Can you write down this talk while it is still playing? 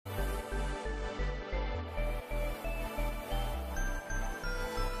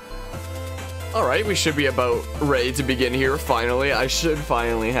Alright, we should be about ready to begin here, finally. I should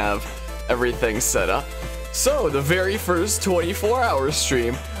finally have everything set up. So, the very first 24-hour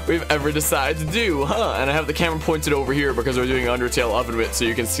stream we've ever decided to do, huh? And I have the camera pointed over here because we're doing Undertale oven mitts, so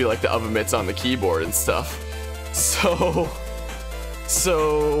you can see like the oven mitts on the keyboard and stuff. So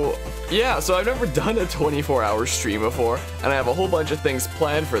yeah, so I've never done a 24-hour stream before, and I have a whole bunch of things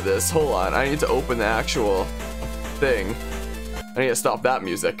planned for this. Hold on, I need to open the actual thing. I need to stop that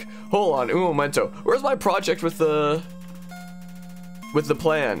music. Hold on, un momento. Where's my project with the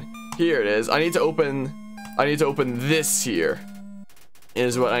plan? Here it is. I need to open this here.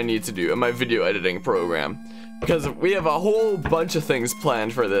 Is what I need to do in my video editing program, because we have a whole bunch of things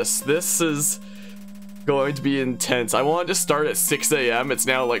planned for this. This is going to be intense. I wanted to start at 6 a.m. It's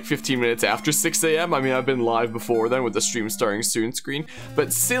now like 15 minutes after 6 a.m. I mean, I've been live before then with the stream starting soon screen,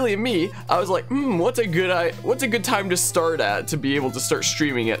 but silly me, I was like, what's a good time to start at to be able to start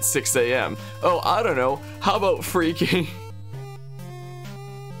streaming at 6 a.m. Oh, I don't know. How about freaking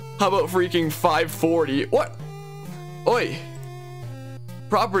 5:40? What? Oi.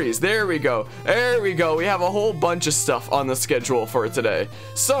 Properties, there we go. There we go. We have a whole bunch of stuff on the schedule for today.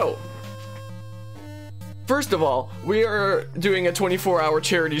 So, first of all, we are doing a 24-hour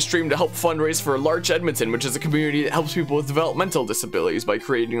charity stream to help fundraise for Larch Edmonton, which is a community that helps people with developmental disabilities by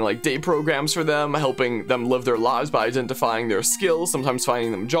creating like day programs for them, helping them live their lives by identifying their skills, sometimes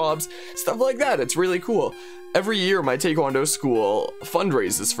finding them jobs, stuff like that. It's really cool. Every year, my Taekwondo school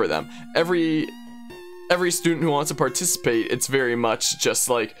fundraises for them. Every student who wants to participate, it's very much just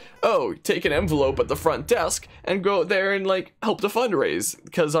like, oh, take an envelope at the front desk and go there and like help to fundraise,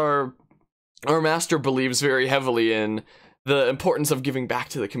 because our master believes very heavily in the importance of giving back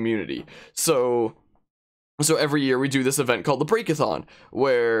to the community. So every year we do this event called the Breakathon,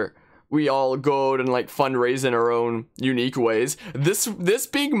 where we all go out and like fundraise in our own unique ways. This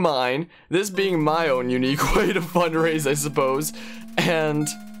being my own unique way to fundraise, I suppose. And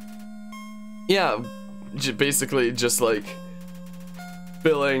yeah, basically just like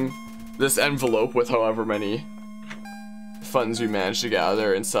filling this envelope with however many funds we manage to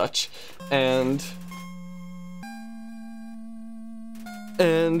gather and such, and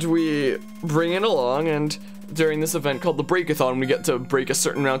we bring it along, and during this event called the Breakathon, we get to break a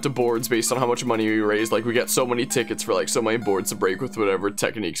certain amount of boards based on how much money we raise. Like, we get so many tickets for like so many boards to break with whatever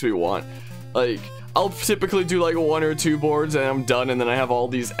techniques we want. Like, I'll typically do like 1 or 2 boards and I'm done, and then I have all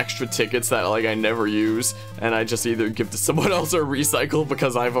these extra tickets that like I never use, and I just either give to someone else or recycle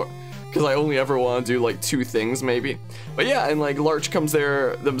because I only ever want to do like 2 things maybe. But yeah, and like Larch comes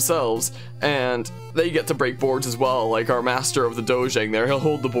there themselves and they get to break boards as well. Like our master of the dojang there, he'll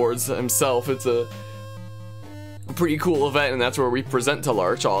hold the boards himself. It's a pretty cool event, and that's where we present to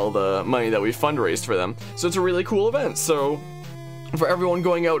Larch all the money that we fundraised for them. So it's a really cool event. So for everyone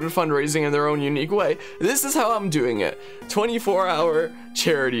going out and fundraising in their own unique way, this is how I'm doing it. 24-hour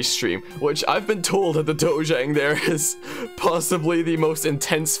charity stream, which I've been told at the dojang there is possibly the most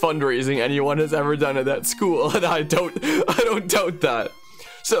intense fundraising anyone has ever done at that school, and I don't doubt that.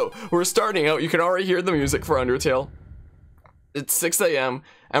 So we're starting out. You can already hear the music for Undertale. It's 6 a.m.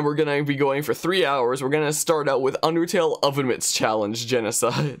 and we're gonna be going for 3 hours. We're gonna start out with Undertale Oven Mitts Challenge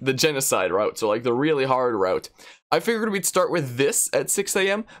Genocide, the Genocide route, so like the really hard route. I figured we'd start with this at 6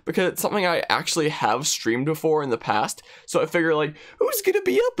 a.m. because it's something I actually have streamed before in the past. So I figure, like, who's gonna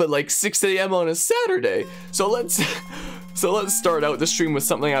be up at like 6 a.m. on a Saturday? So let's start out the stream with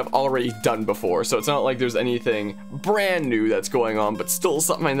something I've already done before. So it's not like there's anything brand new that's going on, but still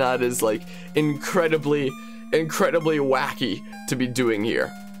something that is like incredibly wacky to be doing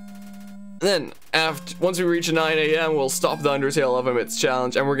here. Then, once we reach 9 a.m., we'll stop the Undertale Oven Mitts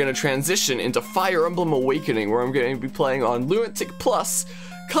Challenge, and we're going to transition into Fire Emblem Awakening, where I'm going to be playing on Lunatic Plus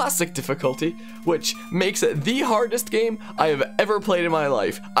Classic difficulty, which makes it the hardest game I have ever played in my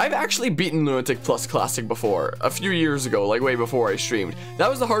life. I've actually beaten Lunatic Plus Classic before, a few years ago, like way before I streamed. That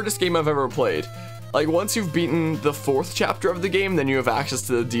was the hardest game I've ever played. Like, once you've beaten the 4th chapter of the game, then you have access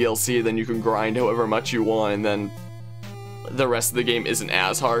to the DLC, then you can grind however much you want, and then the rest of the game isn't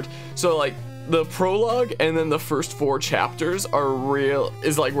as hard. So like the prologue and then the first 4 chapters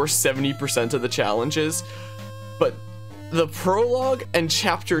is like where 70% of the challenges, but the prologue and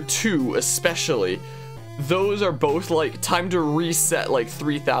chapter 2 especially, those are both like time to reset like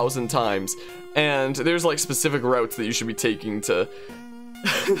 3,000 times, and there's like specific routes that you should be taking to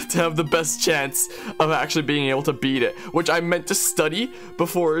to have the best chance of actually being able to beat it, which I meant to study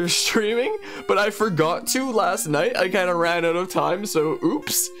before streaming, but I forgot to last night. I kind of ran out of time, so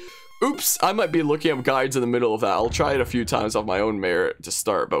oops. I might be looking up guides in the middle of that. I'll try it a few times off my own merit to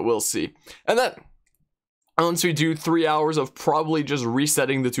start, but we'll see. And then once we do 3 hours of probably just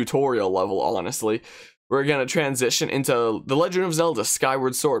resetting the tutorial level, honestly, we're gonna transition into The Legend of Zelda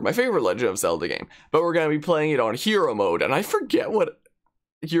Skyward Sword, my favorite Legend of Zelda game. But we're gonna be playing it on hero mode, and I forget what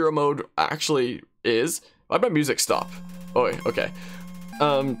hero mode actually is. Why'd my music stop? Oh wait, okay.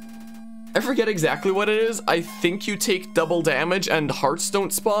 I forget exactly what it is. I think you take double damage and hearts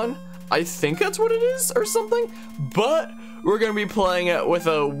don't spawn. I think that's what it is or something. But we're gonna be playing it with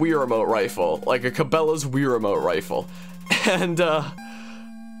a Wii Remote rifle, like a Cabela's Wii Remote rifle. And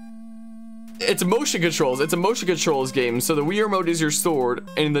it's motion controls. It's a motion controls game. So the Wii Remote is your sword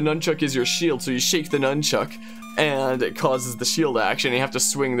and the nunchuck is your shield. So you shake the nunchuck and it causes the shield action. You have to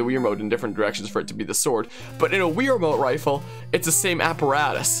swing the Wii Remote in different directions for it to be the sword. But in a Wii Remote rifle, it's the same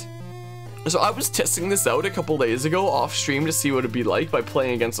apparatus. So I was testing this out a couple days ago off stream to see what it'd be like by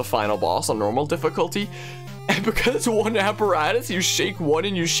playing against a final boss on normal difficulty. And because it's one apparatus, you shake one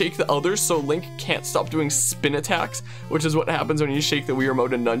and you shake the other, so Link can't stop doing spin attacks, which is what happens when you shake the Wii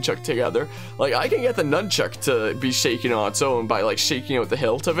Remote and nunchuck together. Like, I can get the nunchuck to be shaken on its own by like shaking out the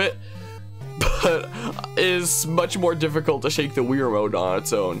hilt of it, but it's much more difficult to shake the Wii Remote on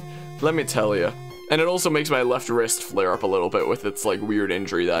its own, let me tell you. And it also makes my left wrist flare up a little bit with its like weird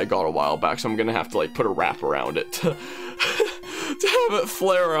injury that I got a while back, so I'm gonna have to like put a wrap around it to, to have it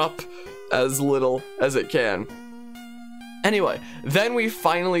flare up as little as it can. Anyway, then we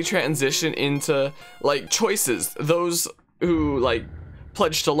finally transition into like choices. Those who like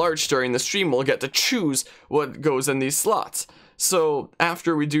pledge to large during the stream will get to choose what goes in these slots. So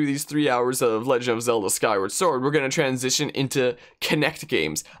after we do these 3 hours of Legend of Zelda Skyward Sword, we're going to transition into Kinect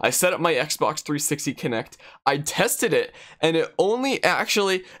games. I set up my Xbox 360 Kinect, I tested it, and it only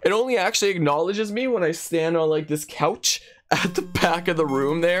actually acknowledges me when I stand on like this couch at the back of the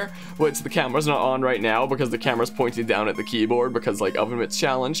room there, which the camera's not on right now because the camera's pointing down at the keyboard because like Oven Mitts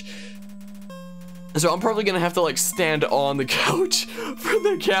challenge. So I'm probably going to have to like stand on the couch for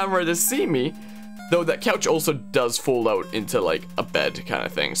the camera to see me. Though that couch also does fold out into like a bed kind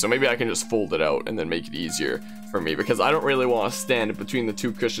of thing. So maybe I can just fold it out and then make it easier for me, because I don't really want to stand between the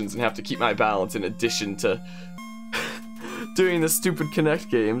two cushions and have to keep my balance in addition to doing the stupid Kinect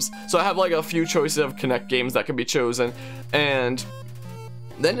games. So I have like a few choices of Kinect games that can be chosen. And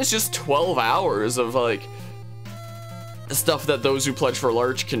then it's just 12 hours of like stuff that those who pledge for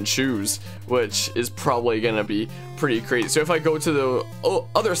large can choose, which is probably gonna be pretty crazy. So if I go to the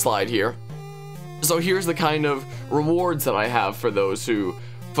other slide here, so here's the kind of rewards that I have for those who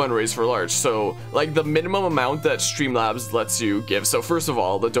fundraise for large. So like the minimum amount that Streamlabs lets you give. So first of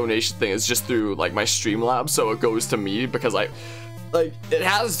all, the donation thing is just through like my Streamlabs, so it goes to me because it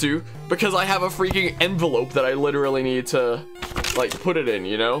has to, because I have a freaking envelope that I literally need to like put it in,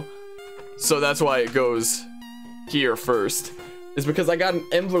 you know? So that's why it goes here first, is because I got an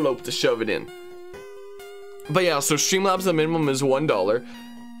envelope to shove it in. But yeah, so Streamlabs, the minimum is $1.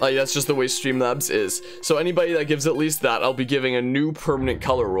 Like, that's just the way Streamlabs is. So anybody that gives at least that, I'll be giving a new permanent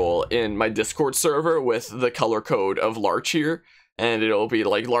color roll in my Discord server with the color code of Larch here. And it'll be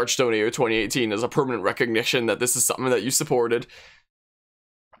like Larch Donator 2018 as a permanent recognition that this is something that you supported.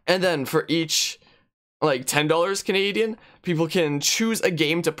 And then for each like $10 Canadian, people can choose a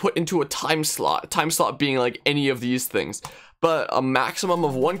game to put into a time slot. Time slot being like any of these things. But a maximum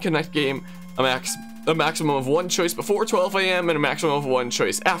of one Kinect game, a maximum of one choice before 12 a.m. and a maximum of one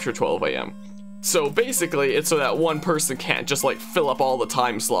choice after 12 a.m. So basically, it's so that one person can't just like fill up all the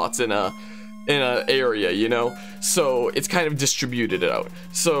time slots in a area, you know? So it's kind of distributed it out.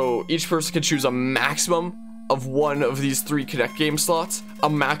 So each person can choose a maximum of one of these 3 Kinect game slots, a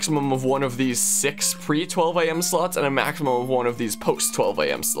maximum of one of these 6 pre-12 a.m. slots, and a maximum of one of these post-12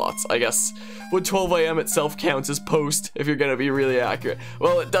 a.m. slots. I guess, would 12 a.m. itself counts as post, if you're gonna be really accurate?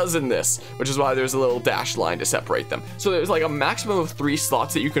 Well, it does in this, which is why there's a little dashed line to separate them. So there's like a maximum of 3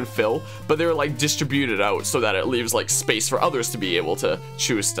 slots that you can fill, but they're like distributed out so that it leaves like space for others to be able to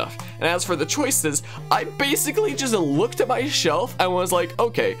choose stuff. And as for the choices, I basically just looked at my shelf and was like,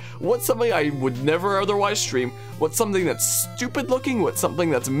 okay, what's something I would never otherwise stream? What's something that's stupid looking? What's something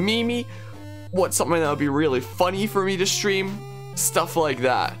that's memey? What's something that would be really funny for me to stream? Stuff like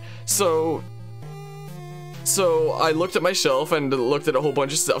that. So I looked at my shelf and looked at a whole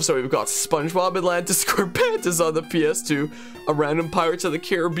bunch of stuff. So we've got SpongeBob Atlantis Squarepants on the PS2, a random Pirates of the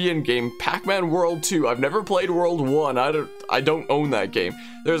Caribbean game, Pac-Man World 2. I've never played World 1. I don't own that game.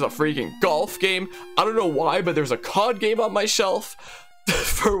 There's a freaking golf game. I don't know why, but there's a COD game on my shelf.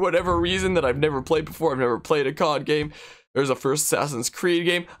 For whatever reason that I've never played before. I've never played a COD game. There's a first Assassin's Creed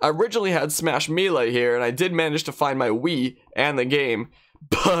game. I originally had Smash Melee here, and I did manage to find my Wii and the game,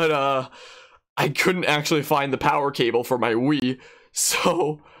 but I couldn't actually find the power cable for my Wii,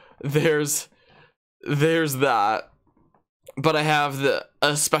 so there's there's that. But I have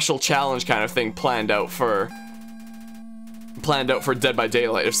a special challenge kind of thing planned out for Dead by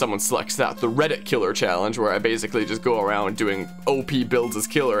Daylight if someone selects that. The Reddit Killer Challenge, where I basically just go around doing OP builds as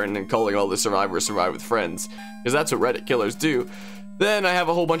killer and then calling all the survivors survive with friends. Because that's what Reddit killers do. Then I have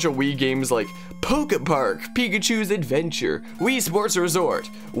a whole bunch of Wii games like Poke Park, Pikachu's Adventure, Wii Sports Resort,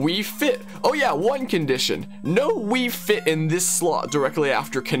 Wii Fit. Oh yeah, one condition. No Wii Fit in this slot directly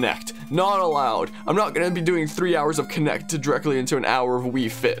after Connect. Not allowed. I'm not going to be doing 3 hours of Connect directly into an hour of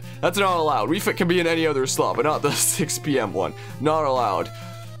Wii Fit. That's not allowed. Wii Fit can be in any other slot, but not the 6 p.m. one. Not allowed.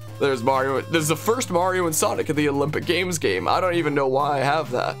 There's Mario. There's the first Mario and Sonic at the Olympic Games game. I don't even know why I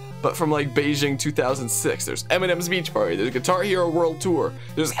have that. But from like Beijing 2006, there's Eminem's Beach Party, there's Guitar Hero World Tour,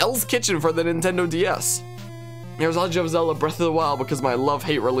 there's Hell's Kitchen for the Nintendo DS. There's Legend of Zelda Breath of the Wild because of my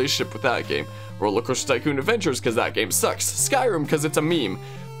love-hate relationship with that game. Roller Coaster Tycoon Adventures because that game sucks. Skyrim because it's a meme.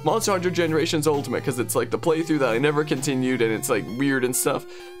 Monster Hunter Generations Ultimate because it's like the playthrough that I never continued and it's like weird and stuff.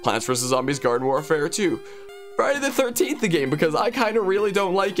 Plants vs. Zombies Garden Warfare 2. Friday the 13th the game because I kind of really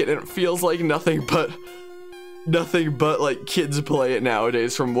don't like it and it feels like nothing but like kids play it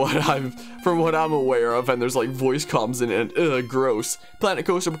nowadays from what I'm aware of, and there's like voice comms in it, and gross. Planet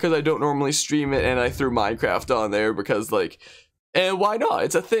Coaster because I don't normally stream it and I threw Minecraft on there because like, and why not?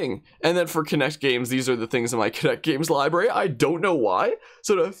 It's a thing. And then for Connect games, these are the things in my Connect games library. I don't know why.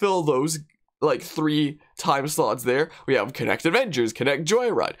 So to fill those like 3 time slots there, we have Connect Adventures, Connect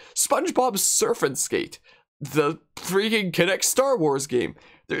Joyride, SpongeBob Surf and Skate, the freaking Connect Star Wars game.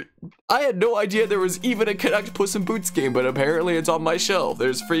 I had no idea there was even a Connect Puss in Boots game, but apparently it's on my shelf.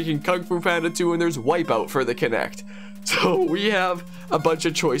 There's freaking Kung Fu Panda 2 and there's Wipeout for the Connect. So we have a bunch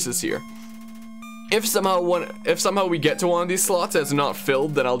of choices here. If somehow we get to one of these slots that's not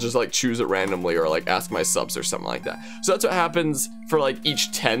filled, then I'll just like choose it randomly or like ask my subs or something like that. So that's what happens for like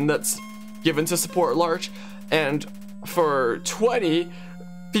each 10 that's given to support Larch. And for 20,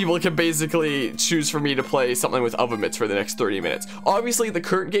 people can basically choose for me to play something with Oven Mitts for the next 30 minutes. Obviously, the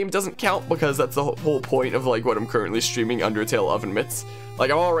current game doesn't count because that's the whole point of like what I'm currently streaming, Undertale Oven Mitts. Like,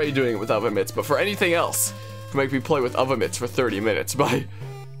 I'm already doing it with Oven Mitts, but for anything else, you can make me play with Oven Mitts for 30 minutes by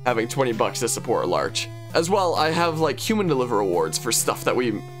having 20 bucks to support Larch. As well, I have like Human Deliver awards for stuff that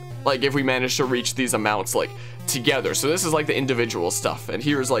we, like if we manage to reach these amounts like together. So this is like the individual stuff, and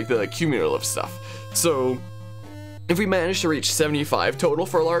here's like the cumulative stuff. So if we manage to reach 75 total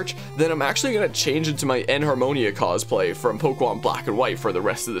for Larch, then I'm actually going to change into my Enharmonia cosplay from Pokemon Black and White for the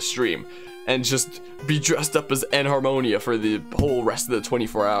rest of the stream. And just be dressed up as Enharmonia for the whole rest of the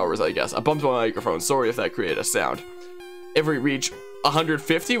 24 hours, I guess. I bumped my microphone, sorry if that created a sound. If we reach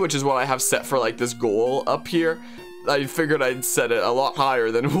 150, which is what I have set for like this goal up here, I figured I'd set it a lot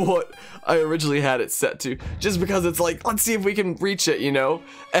higher than what I originally had it set to, just because it's like, let's see if we can reach it, you know?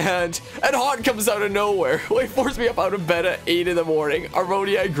 And Haunt comes out of nowhere. Like, forced me up out of bed at 8 in the morning.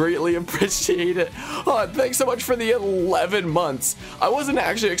 Harmonia, I greatly appreciate it. Haunt, thanks so much for the 11 months. I wasn't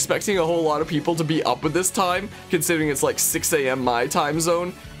actually expecting a whole lot of people to be up at this time, considering it's like 6 a.m. my time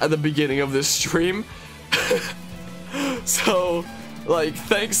zone at the beginning of this stream. So, like,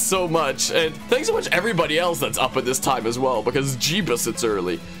 thanks so much, and thanks so much everybody else that's up at this time as well, because Jeebus, it's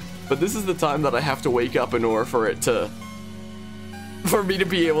early. But this is the time that I have to wake up in order for me to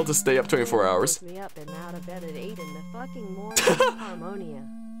be able to stay up 24 hours. Me up and out of bed at 8 in the fucking morning. Harmonia.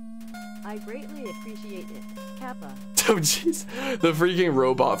 I greatly appreciate it, Kappa. Oh jeez, the freaking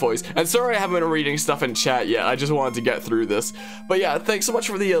robot voice. And sorry I haven't been reading stuff in chat yet, I just wanted to get through this. But yeah, thanks so much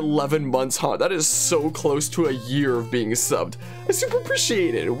for the 11 months, Haunt. That is so close to a year of being subbed. I super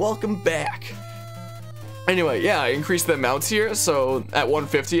appreciate it, welcome back. Anyway, yeah, I increased the amounts here, so at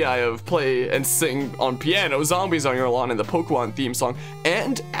 150 I have play and sing on piano Zombies on Your Lawn and the Pokemon theme song,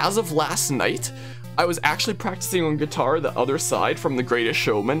 and as of last night, I was actually practicing on guitar the other side from The Greatest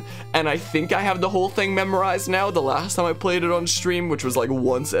Showman, and I think I have the whole thing memorized now. The last time I played it on stream, which was like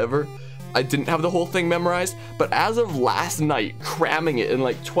once ever, I didn't have the whole thing memorized, but as of last night, cramming it in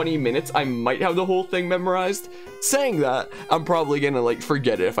like 20 minutes, I might have the whole thing memorized. Saying that, I'm probably gonna like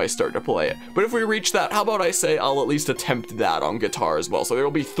forget it if I start to play it. But if we reach that, how about I say I'll at least attempt that on guitar as well, so there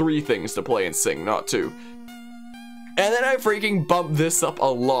will be 3 things to play and sing, not 2. And then I freaking bumped this up a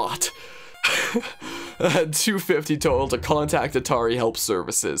lot. 250 total to contact Atari Help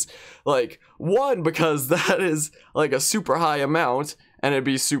Services. Like, 1, because that is like a super high amount and it'd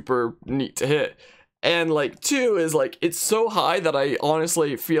be super neat to hit, and like 2 is like it's so high that I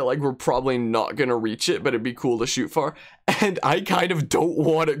honestly feel like we're probably not gonna reach it, but it'd be cool to shoot for, and I kind of don't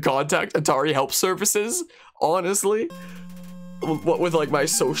want to contact Atari Help Services, honestly. what with like my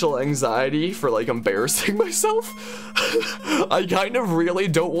social anxiety for like embarrassing myself, I kind of really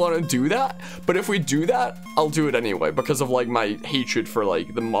don't want to do that. But if we do that, I'll do it anyway because of like my hatred for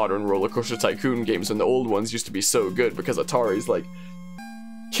like the modern Roller Coaster Tycoon games, and the old ones used to be so good because Atari's like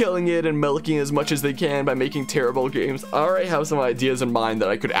killing it and milking as much as they can by making terrible games. I already have some ideas in mind that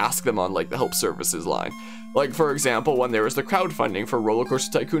I could ask them on like the help services line. Like for example, when there was the crowdfunding for Roller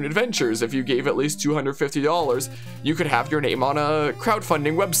Coaster Tycoon Adventures, if you gave at least $250, you could have your name on a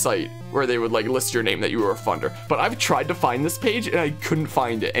crowdfunding website where they would like list your name that you were a funder. But I've tried to find this page and I couldn't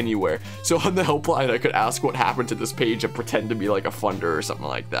find it anywhere. So on the helpline, I could ask what happened to this page and pretend to be like a funder or something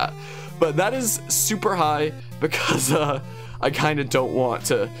like that. But that is super high because I kind of don't want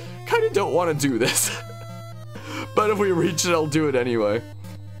to do this. But if we reach it, I'll do it anyway.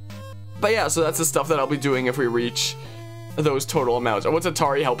 But yeah, so that's the stuff that I'll be doing if we reach those total amounts. And what's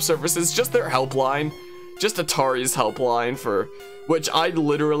Atari Help Services? Just their helpline. Just Atari's helpline, for which I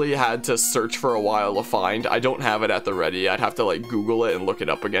literally had to search for a while to find. I don't have it at the ready. I'd have to like Google it and look it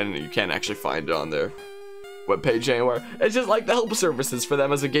up again, and you can't actually find it on their webpage anywhere. It's just like the help services for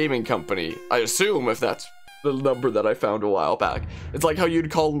them as a gaming company, I assume, if that's the number that I found a while back. It's like how you'd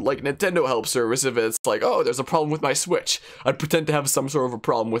call like Nintendo help service if it's like, oh, there's a problem with my Switch. I'd pretend to have some sort of a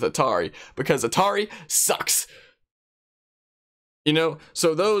problem with Atari because Atari sucks. You know,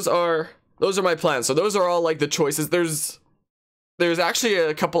 so those are my plans. So those are all like the choices. There's actually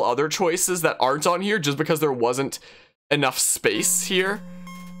a couple other choices that aren't on here just because there wasn't enough space here.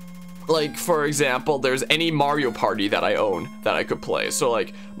 Like, for example, there's any Mario Party that I own that I could play. So,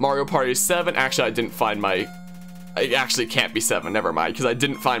 like, Mario Party 7, actually, I didn't find my... It actually can't be 7, never mind, because I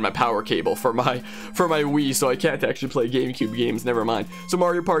didn't find my power cable for my Wii, so I can't actually play GameCube games, never mind. So,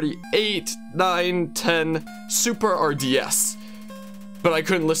 Mario Party 8, 9, 10, Super, or DS. But I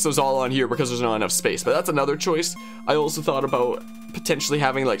couldn't list those all on here because there's not enough space, but that's another choice. I also thought about potentially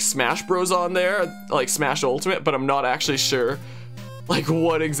having, like, Smash Bros on there, like Smash Ultimate, but I'm not actually sure like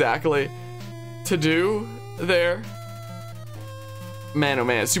what exactly to do there. Man, oh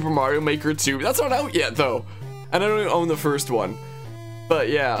man, Super Mario Maker 2, that's not out yet though, and I don't even own the first one. But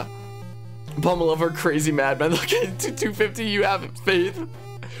yeah, Bum Lover, Crazy Madman, look at 250, you have faith.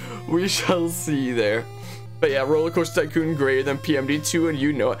 We shall see there. But yeah, Roller Coaster Tycoon greater than PMD2, and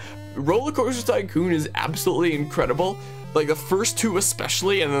you know it. Roller Coaster Tycoon is absolutely incredible. Like the first two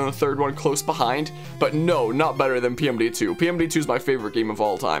especially, and then the third one close behind. But no, not better than PMD2. PMD2 is my favorite game of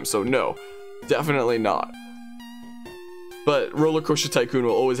all time, so no, definitely not. But Roller Coaster Tycoon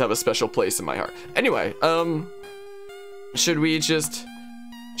will always have a special place in my heart. Anyway, should we just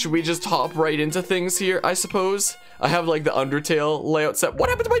hop right into things here, I suppose? I have like the Undertale layout set. What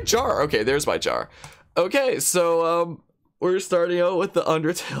happened to my jar? Okay, there's my jar. Okay, so we're starting out with the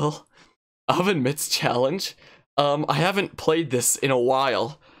Undertale Oven Mitts challenge. I haven't played this in a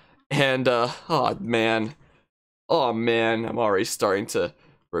while, and oh man, I'm already starting to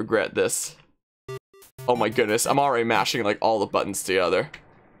regret this. Oh my goodness, I'm already mashing like all the buttons together.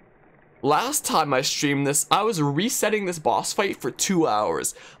 Last time I streamed this, I was resetting this boss fight for 2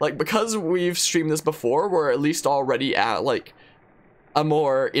 hours. Like, because we've streamed this before, we're at least already at like a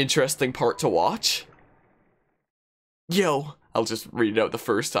more interesting part to watch. Yo, I'll just read it out the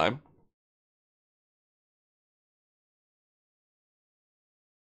first time.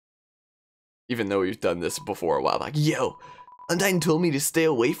 Even though we've done this before a while back. Yo, Undyne told me to stay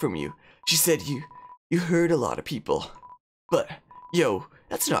away from you. She said you hurt a lot of people. But, yo,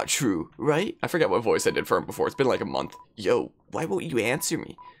 that's not true, right? I forget what voice I did for him before. It's been like a month. Yo, why won't you answer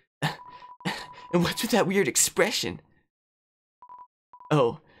me? And what's with that weird expression?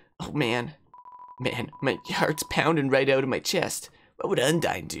 Oh man. Man, my heart's pounding right out of my chest. What would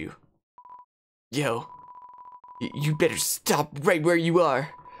Undyne do? Yo, you better stop right where you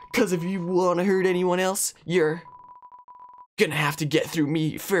are. Cause if you want to hurt anyone else, you're gonna have to get through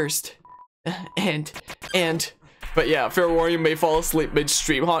me first. But yeah, fair warning, you may fall asleep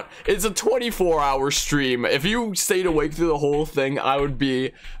mid-stream. It's a 24-hour stream. If you stayed awake through the whole thing, I would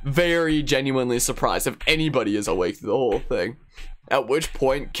be very genuinely surprised if anybody is awake through the whole thing. At which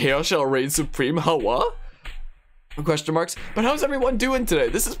point, chaos shall reign supreme. Huh, what? Question marks. But how's everyone doing today?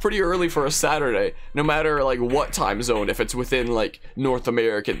 This is pretty early for a Saturday, no matter like what time zone, if it's within like North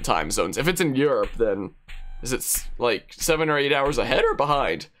American time zones. If it's in Europe, then is it like 7 or 8 hours ahead or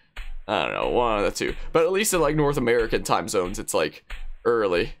behind? I don't know, one of the two. But at least in like North American time zones, it's like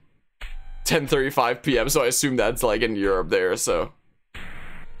early. 10:35 p.m. So I assume that's like in Europe there, so.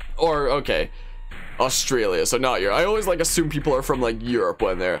 Or, okay, Australia, so not Europe. I always like assume people are from like Europe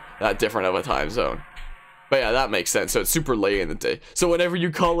when they're that different of a time zone. But yeah, that makes sense. So it's super late in the day. So whenever you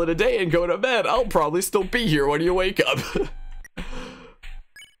call it a day and go to bed, I'll probably still be here when you wake up.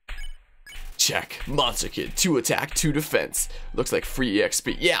 Check. Monster Kid, 2 attack, 2 defense. Looks like free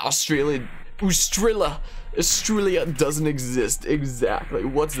EXP. Yeah, Australia doesn't exist. Exactly.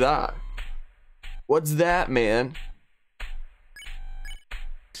 What's that? What's that, man?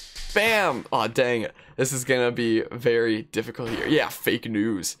 Bam! Aw, dang it. This is gonna be very difficult here. Yeah, fake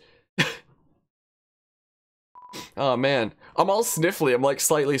news. Oh, man. I'm all sniffly. I'm like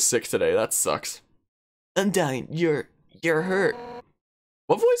slightly sick today. That sucks. Undyne, you're hurt.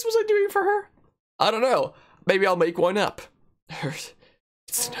 What voice was I doing for her? I don't know. Maybe I'll make one up. Hurt.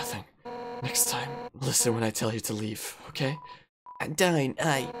 It's nothing. Next time, listen when I tell you to leave, okay? Undyne,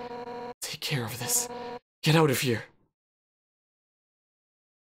 take care of this. Get out of here.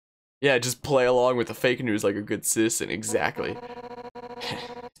 Yeah, just play along with the fake news like a good citizen, exactly.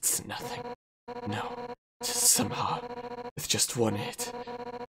 It's nothing. No. Just somehow, with just one hit,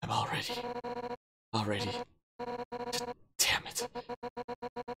 I'm already. Damn it.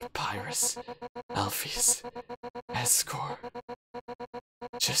 Papyrus, Alphys, Escort.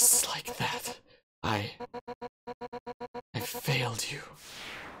 Just like that, I failed you.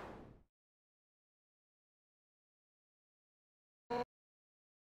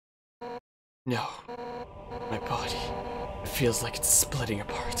 No, my body, it feels like it's splitting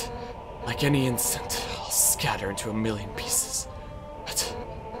apart. Like any instant, I'll scatter into a million pieces. But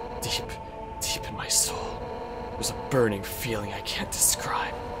deep in my soul, there's a burning feeling I can't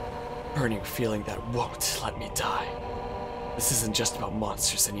describe. Burning feeling that won't let me die. This isn't just about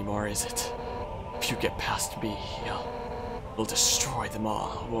monsters anymore, is it? If you get past me, you'll destroy them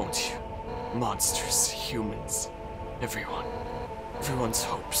all, won't you? Monsters, humans, everyone. Everyone's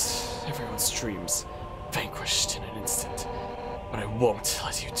hopes, everyone's dreams, vanquished in an instant. But I won't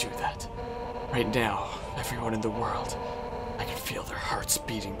let you do that. Right now, everyone in the world, I can feel their hearts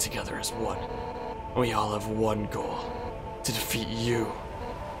beating together as one. We all have one goal, to defeat you,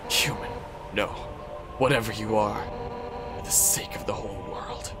 human, no, whatever you are, for the sake of the whole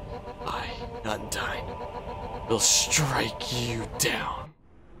world. I, Undyne, will strike you down.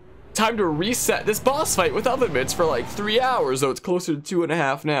 Time to reset this boss fight with oven mitts for like 3 hours, though it's closer to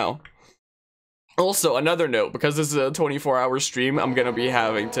 2.5 now. Also, another note, because this is a 24-hour stream, I'm gonna be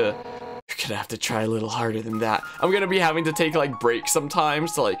having to... You're gonna have to try a little harder than that. I'm gonna be having to take, like, breaks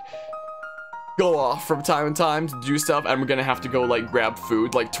sometimes to, like, go off from time to time to do stuff, and I'm gonna have to go, like, grab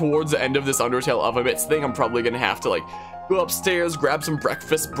food. Like, towards the end of this Undertale oven mitts thing, I'm probably gonna have to, like, go upstairs, grab some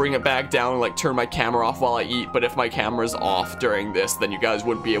breakfast, bring it back down, and, like, turn my camera off while I eat. But if my camera's off during this, then you guys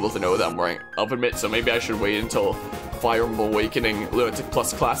wouldn't be able to know that I'm wearing oven mitts, so maybe I should wait until Fire Emblem Awakening Lunatic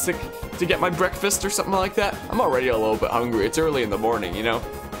Plus Classic to get my breakfast or something like that. I'm already a little bit hungry. It's early in the morning, you know?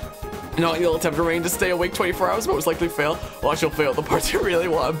 Not you'll attempt to rain to stay awake 24 hours, but most likely fail. Watch you'll fail the parts you really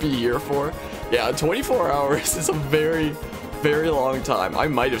want to be here for. Yeah, 24 hours is a very, very long time. I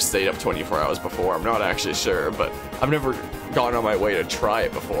might have stayed up 24 hours before. I'm not actually sure, but I've never gone on my way to try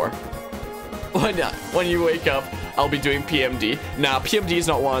it before. When you wake up, I'll be doing PMD. Nah, PMD is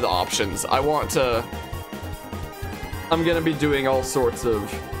not one of the options. I'm gonna be doing all sorts of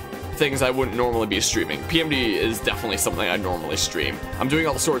things I wouldn't normally be streaming. PMD is definitely something I normally stream. I'm doing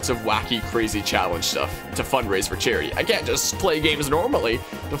all sorts of wacky, crazy challenge stuff to fundraise for charity. I can't just play games normally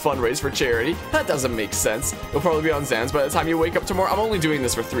to fundraise for charity. That doesn't make sense. You'll probably be on Zans by the time you wake up tomorrow. I'm only doing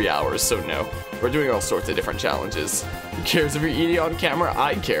this for 3 hours, so no. We're doing all sorts of different challenges. Who cares if you're eating on camera?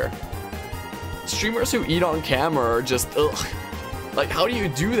 I care. Streamers who eat on camera are just, ugh. Like, how do you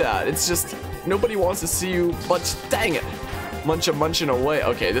do that? It's just, nobody wants to see you, but dang it. Munching away.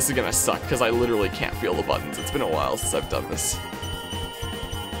 Okay, this is gonna suck because I literally can't feel the buttons. It's been a while since I've done this.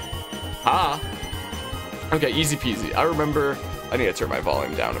 Ah. Okay, easy peasy. I remember, I need to turn my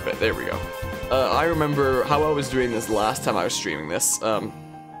volume down a bit. There we go. I remember how I was doing this last time I was streaming this.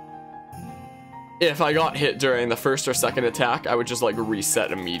 If I got hit during the first or second attack, I would just like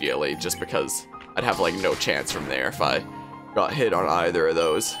reset immediately just because I'd have like no chance from there if I got hit on either of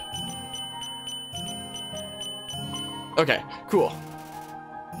those. Okay, cool.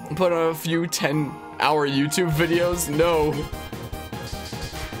 Put on a few 10-hour YouTube videos? No.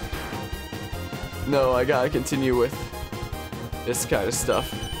 No, I gotta continue with this kind of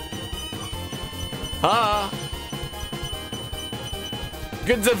stuff. Ah!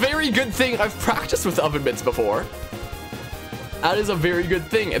 It's a very good thing I've practiced with oven mitts before. That is a very good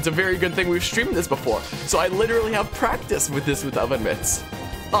thing. It's a very good thing we've streamed this before. So I literally have practice with this with oven mitts.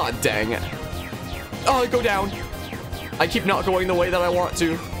 Aw, oh, dang it. Oh, go down. I keep not going the way that I want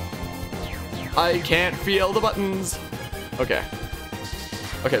to. I can't feel the buttons. Okay.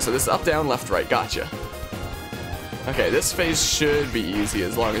 Okay, so this is up, down, left, right. Gotcha. Okay, this phase should be easy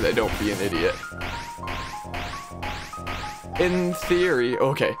as long as I don't be an idiot. In theory,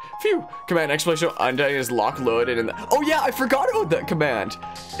 okay. Phew. Command exclamation Undyne is lock loaded in the. Oh yeah, I forgot about that command.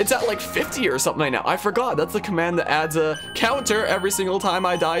 It's at like 50 or something right now. I forgot. That's the command that adds a counter every single time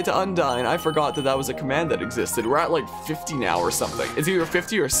I die to Undyne. I forgot that that was a command that existed. We're at like 50 now or something. It's either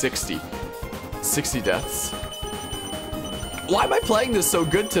 50 or 60. 60 deaths. Why am I playing this so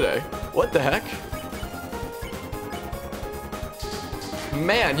good today? What the heck?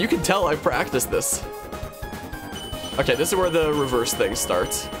 Man, you can tell I practiced this. Okay, this is where the reverse thing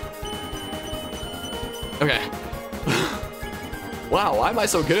starts. Okay. Wow, why am I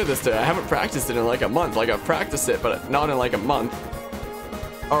so good at this today? I haven't practiced it in like a month. Like, I've practiced it, but not in like a month.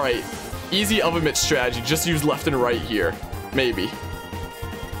 Alright, easy oven mitt strategy. Just use left and right here. Maybe.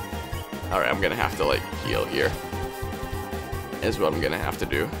 Alright, I'm gonna have to like heal here. Is what I'm gonna have to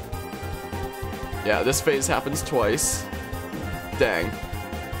do. Yeah, this phase happens twice. Dang.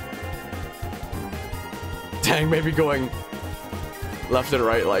 Dang, maybe going left and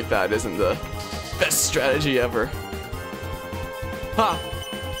right like that isn't the best strategy ever. Ha!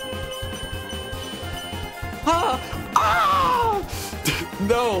 Ha! Ah!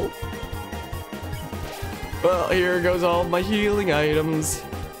 No! Well, here goes all my healing items.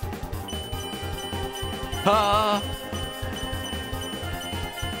 Ha!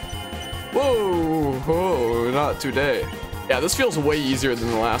 Whoa! Whoa, not today. Yeah, this feels way easier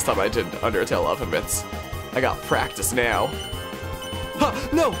than the last time I did Undertale Oven Mitts. I got practice now. Huh,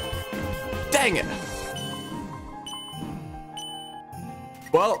 no! Dang it!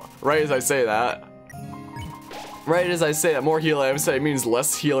 Well, right as I say that. Right as I say that, more healing items means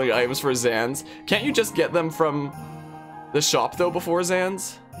less healing items for Zans. Can't you just get them from the shop though before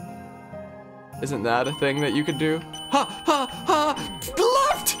Zans? Isn't that a thing that you could do? Ha! Ha! Ha!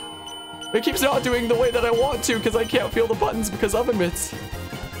 Left! It keeps not doing the way that I want to because I can't feel the buttons because Oven Mitts.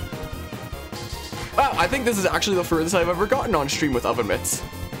 Wow, I think this is actually the furthest I've ever gotten on stream with Oven Mitts.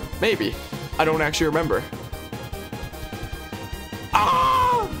 Maybe. I don't actually remember.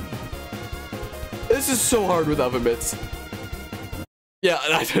 Ah! This is so hard with Oven Mitts. Yeah,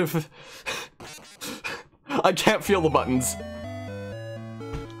 I can't feel the buttons.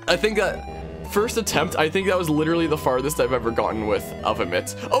 I think that first attempt, I think that was literally the farthest I've ever gotten with Oven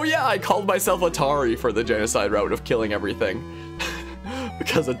Mitts. Oh yeah, I called myself Atari for the genocide route of killing everything.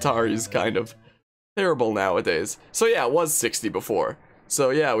 Because Atari's kind of terrible nowadays. So yeah, it was 60 before. So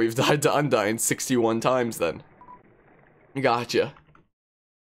yeah, we've died to Undyne 61 times then. Gotcha.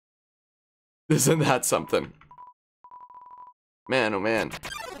 Isn't that something? Man, oh man.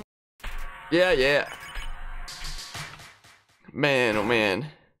 Yeah, yeah. Man, oh man.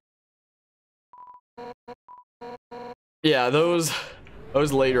 Yeah, those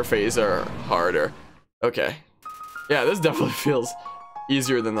later phases are harder. Okay. Yeah, this definitely feels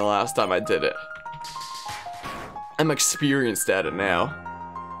easier than the last time I did it. I'm experienced at it now.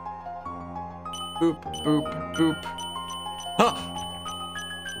 Boop, boop, boop. Huh!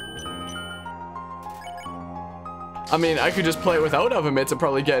 I mean, I could just play without Oven Mitts and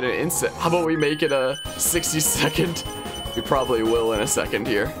probably get an instant. How about we make it a 60-second? We probably will in a second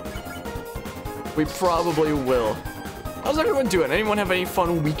here. We probably will. How's everyone doing? Anyone have any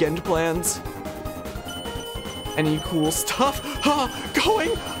fun weekend plans? Any cool stuff going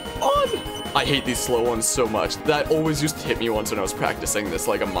on? I hate these slow ones so much. That always used to hit me once when I was practicing this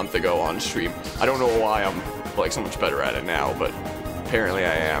like a month ago on stream. I don't know why I'm like so much better at it now, but apparently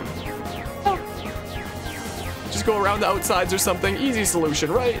I am. Just go around the outsides or something. Easy solution,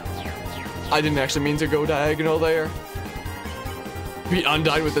 right? I didn't actually mean to go diagonal there. Beat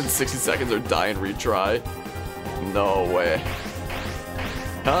Undyne within 60 seconds or die and retry. No way.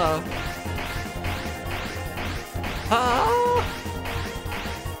 Huh?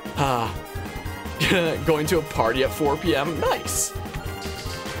 Going to a party at 4 p.m. Nice.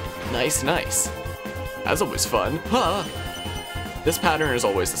 Nice, nice. That's always fun. Huh? This pattern is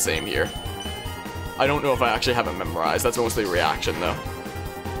always the same here. I don't know if I actually have it memorized. That's mostly reaction though.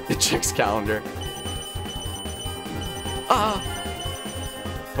 The chick's calendar.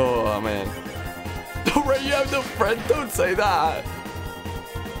 Oh man. Ray, you have no friend. Don't say that.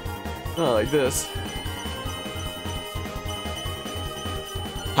 Oh, like this.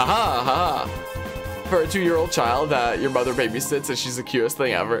 Haha, haha. For a 2-year-old child that your mother babysits and she's the cutest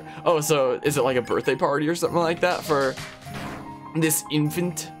thing ever. Oh, so is it like a birthday party or something like that for this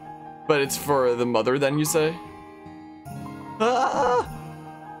infant? But it's for the mother then, you say? Ah!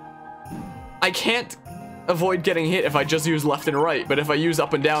 I can't avoid getting hit if I just use left and right, but if I use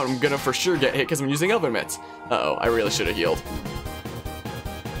up and down, I'm gonna for sure get hit because I'm using Oven Mitts. Uh-oh, I really should have healed.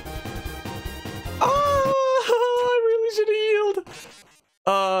 Oh, I really should have healed.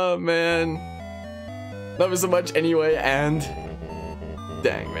 Oh, man. Love you so much anyway, and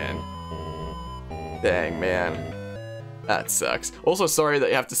dang, man. Dang, man. That sucks. Also, sorry that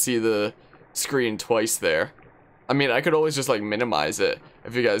you have to see the screen twice there. I mean, I could always just, like, minimize it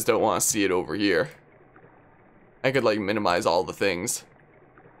if you guys don't want to see it over here. I could, like, minimize all the things.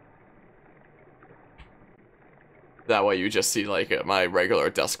 That way you just see, like, my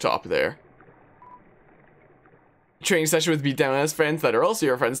regular desktop there. Training session with Beatin and his friends that are also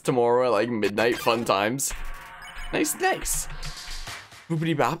your friends tomorrow at, like, midnight. Fun times. Nice, nice.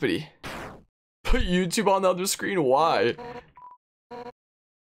 Boopity boppity. Put YouTube on the other screen, why?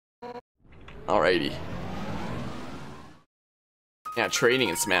 Alrighty. Yeah, training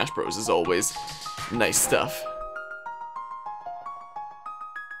in Smash Bros is always nice stuff.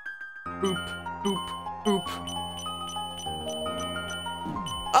 Boop, boop, boop.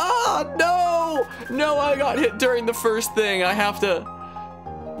 Ah, no! No, I got hit during the first thing. I have to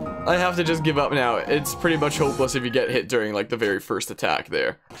just give up now. It's pretty much hopeless if you get hit during, like, the very first attack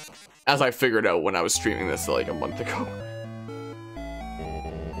there. As I figured out when I was streaming this, like, a month ago.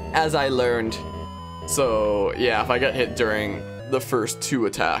 As I learned. So, yeah, if I get hit during the first 2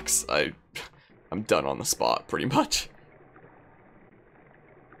 attacks, I'm done on the spot, pretty much.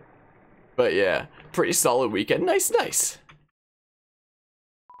 But yeah, pretty solid weekend. Nice, nice.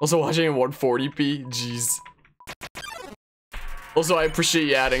 Also watching in 140p, jeez. Also, I appreciate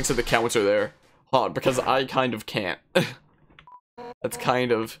you adding to the counter there, because I kind of can't. That's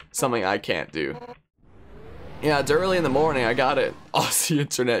kind of something I can't do. Yeah, it's early in the morning, I got it. Aussie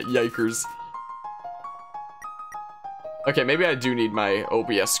internet, yikers. Okay, maybe I do need my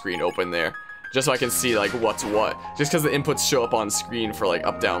OBS screen open there, just so I can see, like, what's what. Just because the inputs show up on screen for, like,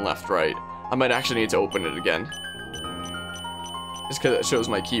 up, down, left, right. I might actually need to open it again. Just because it shows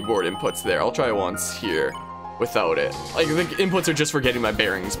my keyboard inputs there. I'll try once here without it. Like, the inputs are just for getting my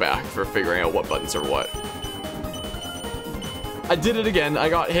bearings back, for figuring out what buttons are what. I did it again. I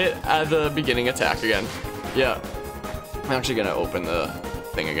got hit at the beginning attack again. Yeah. I'm actually gonna open the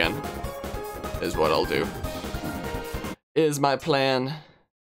thing again. Is what I'll do. Is my plan.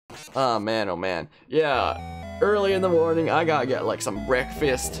 Oh man, oh man. Yeah, early in the morning, I gotta get like some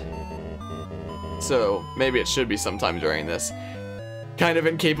breakfast. So maybe it should be sometime during this. Kind of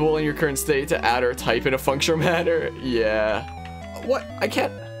incapable in your current state to add or type in a functional manner. Yeah. What? I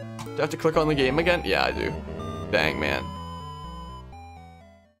can't. Do I have to click on the game again? Yeah, I do. Dang, man.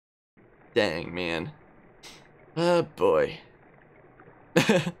 Dang, man. Oh boy.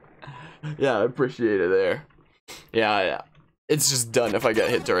 Yeah, I appreciate it there. Yeah, it's just done if I get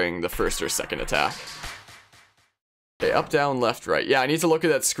hit during the first or second attack. Okay, up, down, left, right. Yeah, I need to look at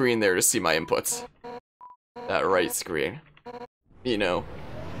that screen there to see my inputs. That right screen. You know.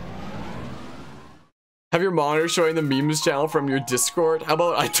 Have your monitor showing the memes channel from your Discord? How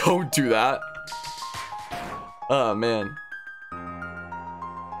about I don't do that? Oh, man.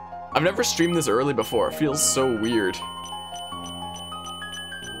 I've never streamed this early before. It feels so weird.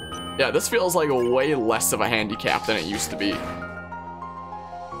 Yeah, this feels like a way less of a handicap than it used to be.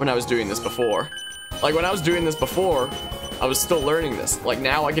 When I was doing this before. Like, when I was doing this before, I was still learning this. Like,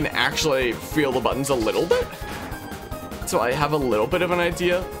 now I can actually feel the buttons a little bit. So I have a little bit of an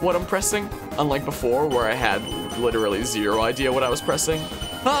idea what I'm pressing. Unlike before, where I had literally zero idea what I was pressing.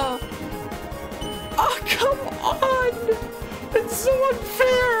 Ah! Ah, come on! It's so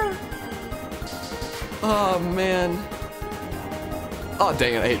unfair! Oh, man. Oh,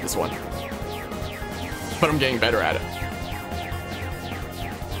 dang it, I hate this one. But I'm getting better at it.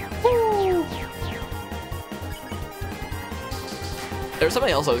 Woo! There was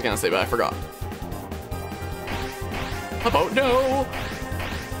something else I was gonna say, but I forgot. How about no?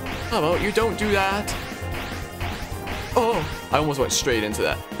 How about you don't do that? Oh, I almost went straight into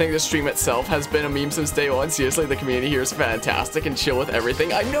that. I think the stream itself has been a meme since day one. Seriously, the community here is fantastic and chill with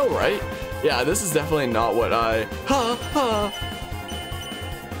everything. I know, right? Yeah, this is definitely not what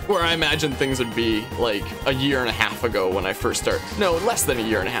where I imagined things would be like a year and a half ago when I first started. No, less than a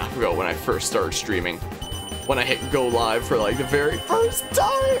year and a half ago when I first started streaming. When I hit go live for like the very first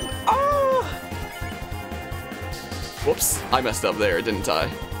time. Ah! Whoops, I messed up there, didn't I?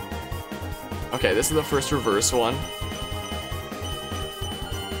 Okay, this is the first reverse one.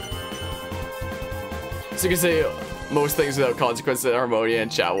 So you can say most things without consequences in Harmonia,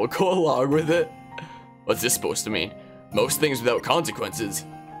 and chat will go along with it. What's this supposed to mean? Most things without consequences.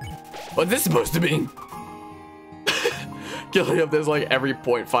 What's this supposed to mean? Killing up this like every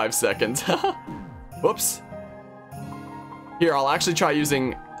 0.5 seconds. Whoops. Here, I'll actually try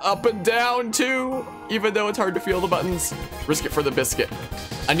using up and down too, even though it's hard to feel the buttons. Risk it for the biscuit.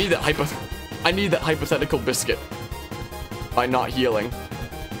 I need that hypothetical biscuit by not healing.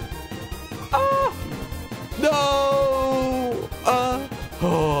 Ah!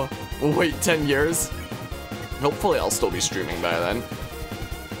 Wait 10 years? Hopefully I'll still be streaming by then.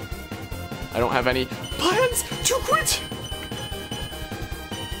 I don't have any plans to quit!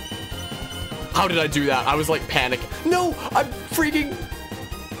 How did I do that? I was like panic. No, I'm freaking...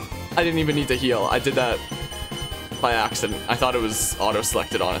 I didn't even need to heal. I did that by accident. I thought it was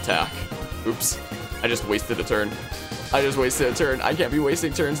auto-selected on attack. Oops. I just wasted a turn. I just wasted a turn. I can't be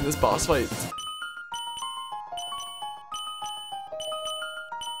wasting turns in this boss fight.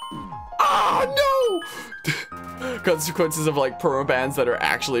 Ah, no! Consequences of like permabans that are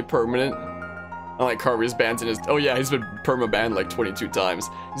actually permanent. Unlike Carver's bans in his... Oh yeah, he's been permabanned like 22 times.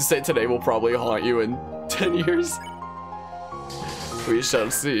 You say today will probably haunt you in 10 years. We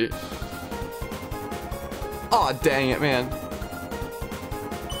shall see. Aw, dang it, man.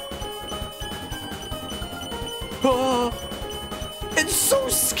 Oh, it's so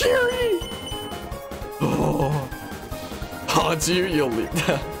scary! Oh, haunts you, you'll leave.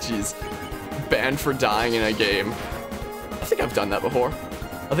 Jeez. Banned for dying in a game. I think I've done that before.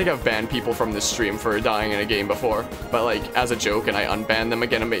 I think I've banned people from this stream for dying in a game before, but like as a joke, and I unban them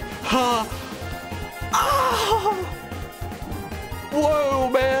again and make ha! Ah! Whoa,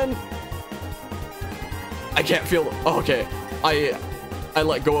 man! I can't feel. Oh, okay, I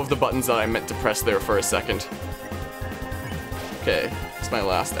let go of the buttons that I meant to press there for a second. Okay, it's my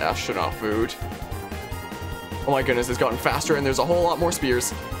last astronaut food. Oh my goodness, it's gotten faster, and there's a whole lot more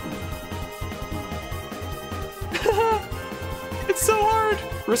spears. It's so hard.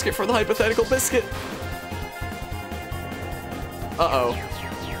 Risk it for the hypothetical biscuit. Uh-oh.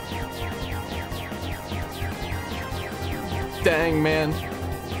 Dang, man.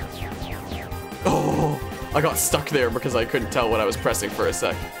 Oh, I got stuck there because I couldn't tell what I was pressing for a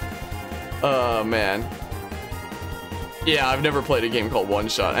sec. Oh, man. Yeah, I've never played a game called One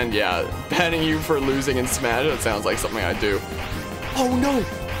Shot, and yeah, banning you for losing in Smash, it sounds like something I do. Oh, no!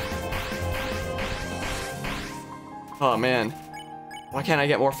 Oh, man. Why can't I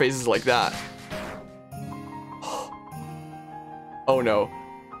get more phases like that? Oh no,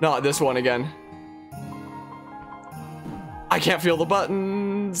 not this one again. I can't feel the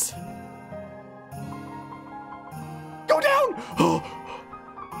buttons. Go down! Oh,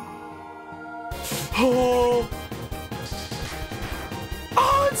 oh,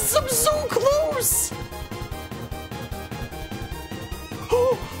 oh, I'm so close!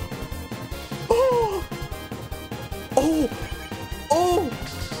 Oh, oh, oh. Oh!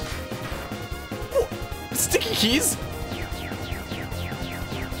 Oh! Sticky keys?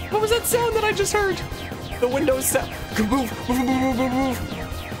 What was that sound that I just heard? The Windows sound. Move, move, move, move, move, move.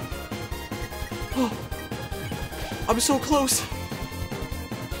 Oh, I'm so close.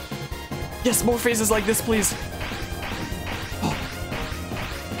 Yes, more phases like this, please. Oh.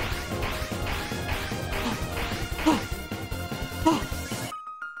 Oh. Oh.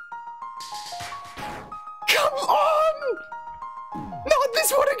 Come on! Not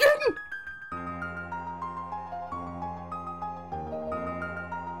this one again!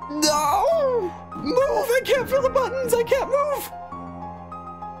 No! Move! I can't feel the buttons! I can't move!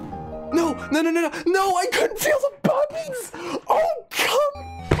 No! No, no, no, no! No! I couldn't feel the buttons! Oh,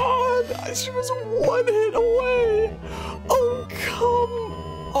 come on! She was one hit away! Oh,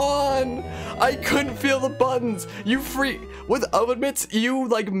 come on! I couldn't feel the buttons! You with oven mitts, you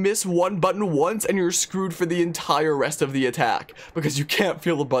like miss one button once and you're screwed for the entire rest of the attack because you can't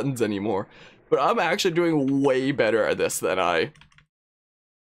feel the buttons anymore. But I'm actually doing way better at this than I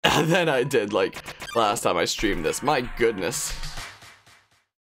did like last time I streamed this. My goodness.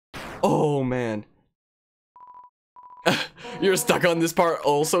 Oh man. You're stuck on this part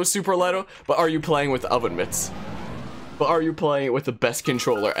also, Super Leto, but are you playing with oven mitts? But are you playing it with the best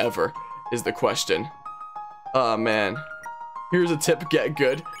controller ever is the question. Oh man. Here's a tip, get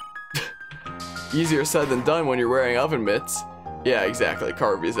good. Easier said than done when you're wearing oven mitts. Yeah, exactly.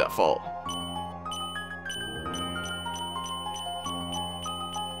 Carvy's at fault.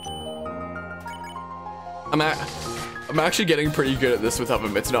 I'm actually getting pretty good at this with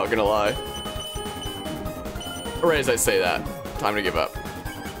oven mitts, not gonna lie. Right as I say that, time to give up.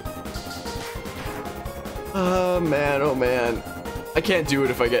 Oh man, I can't do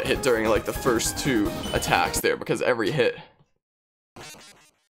it if I get hit during like the first two attacks there because every hit.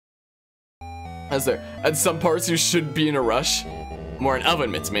 As there, at some parts you should be in a rush. I'm wearing oven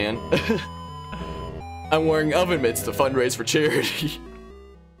mitts, man. I'm wearing oven mitts to fundraise for charity.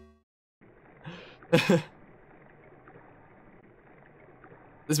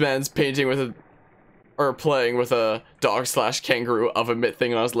 This man's painting with a, or playing with a dog/kangaroo oven mitt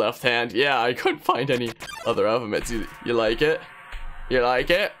thing on his left hand. Yeah, I couldn't find any other oven mitts. You like it? You like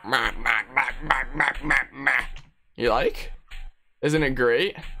it? You like? Isn't it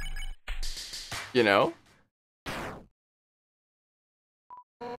great? You know?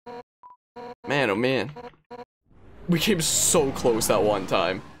 Man, oh man. We came so close that one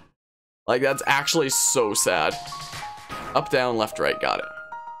time. Like, that's actually so sad. Up, down, left, right, got it.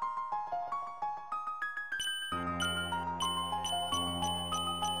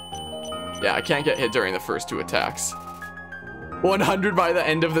 Yeah, I can't get hit during the first 2 attacks. 100 by the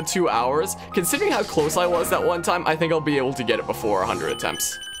end of the 2 hours. Considering how close I was that one time, I think I'll be able to get it before 100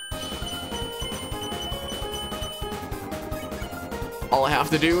 attempts. All I have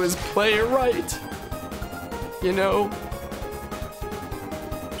to do is play it right. You know?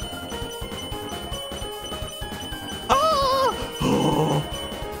 Ah! Oh.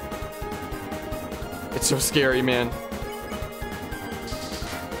 It's so scary, man.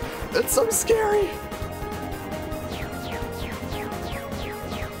 It's so scary.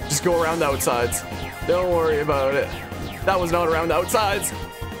 Just go around the outsides. Don't worry about it. That was not around the outsides.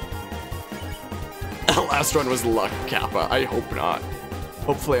 The last run was luck, Kappa. I hope not.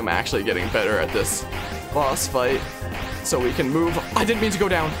 Hopefully I'm actually getting better at this boss fight so we can move. I didn't mean to go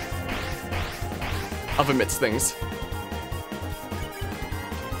down. Of amidst things.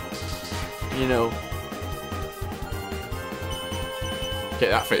 You know. Okay,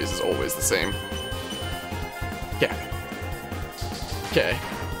 that phase is always the same. Okay. Okay.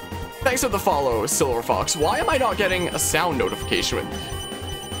 Thanks for the follow, Silver Fox. Why am I not getting a sound notification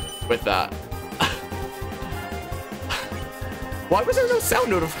with that? Why was there no sound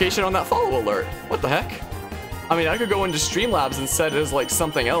notification on that follow alert? What the heck? I mean, I could go into Streamlabs and set it as like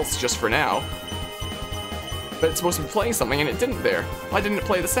something else just for now. But it's supposed to be playing something and it didn't there. Why didn't it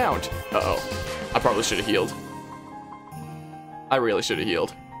play the sound? Uh-oh. I probably should have healed. I really should have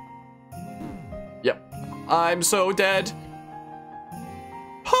healed. Yep. I'm so dead.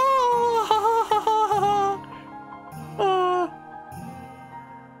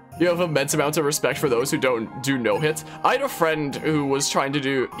 You have immense amounts of respect for those who don't do no-hits. I had a friend who was trying to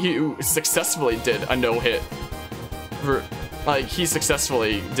do, who successfully did a no-hit. Like, he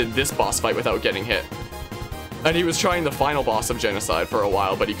successfully did this boss fight without getting hit. And he was trying the final boss of Genocide for a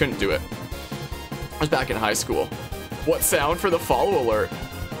while, but he couldn't do it. I was back in high school. What sound for the follow alert?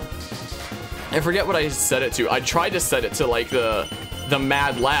 I forget what I set it to. I tried to set it to like the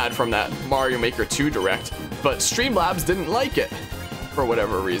Mad Lad from that Mario Maker 2 Direct, but Streamlabs didn't like it for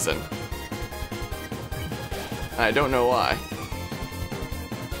whatever reason. I don't know why.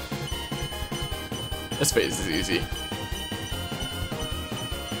 This phase is easy.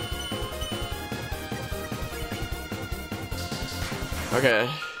 Okay.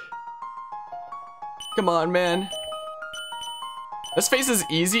 Come on, man. This phase is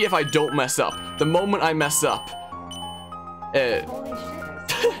easy if I don't mess up. The moment I mess up, it... Holy shit, I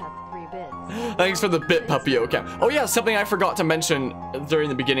still have 3 bits. Thanks for the bit puppy, okay. Oh yeah, something I forgot to mention during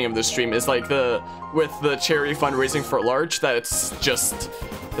the beginning of the stream is like with the charity fundraising for large, that it's just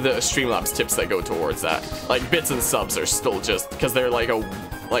the Streamlabs tips that go towards that. Like bits and subs are still just, because they're like a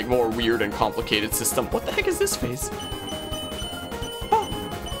more weird and complicated system. What the heck is this phase?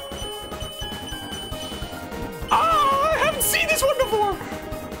 Seen this one before.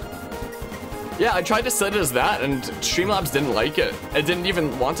 Yeah, I tried to set it as that and Streamlabs didn't like it. It didn't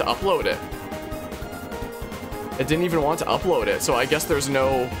even want to upload it. It didn't even want to upload it, so I guess there's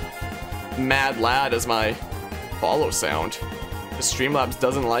no Mad Lad as my follow sound. The Streamlabs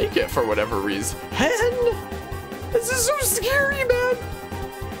doesn't like it for whatever reason. Hen! This is so scary, man!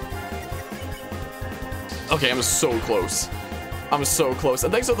 Okay, I'm so close. I'm so close.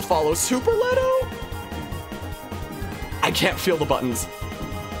 And thanks for the follow, Super Leto! I can't feel the buttons.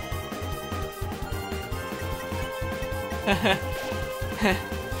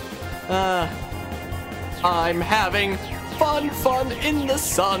 I'm having fun in the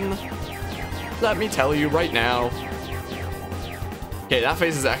sun. Let me tell you right now. Okay, that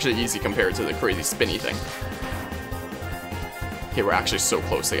phase is actually easy compared to the crazy spinny thing. Okay, we're actually so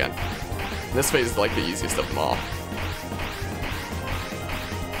close again. This phase is like the easiest of them all.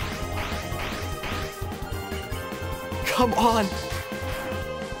 Come on!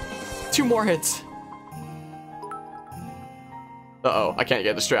 2 more hits. Uh-oh, I can't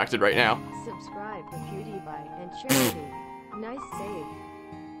get distracted right now. Subscribe to PewDiePie and Charity. Nice save.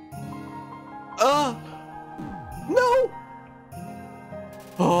 No!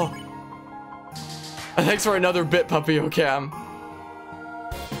 Oh. Thanks for another bit, Puppy Ocam.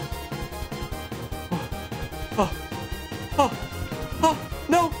 No!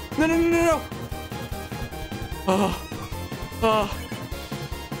 No!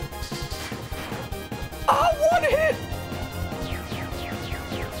 One hit!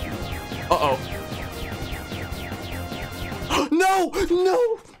 Uh-oh. No!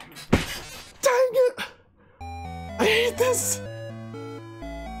 it! I hate this!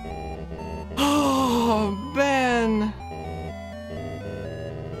 Oh, man.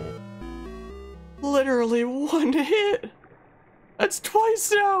 Literally one hit. That's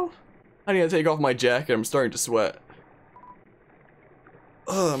twice now. I need to take off my jacket. I'm starting to sweat.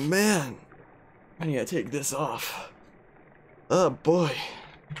 Oh, man. I need to take this off. Oh, boy.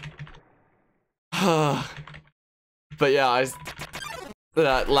 But yeah,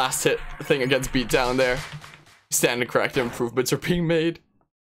 that last hit thing against Beatdown there. Standard correct improvements are being made.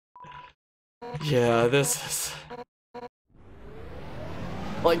 Yeah, this is...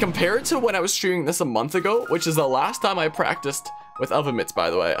 Like, compared to when I was streaming this a month ago, which is the last time I practiced with oven mitts, by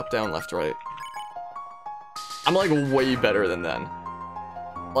the way. Up, down, left, right. I'm, like, way better than then.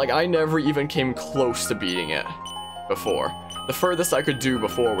 Like, I never even came close to beating it before. The furthest I could do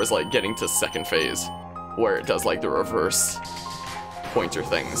before was, like, getting to second phase, where it does, like, the reverse pointer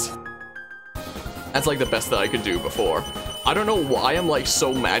things. That's, like, the best that I could do before. I don't know why I'm, like,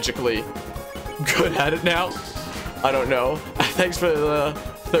 so magically good at it now. I don't know. Thanks for the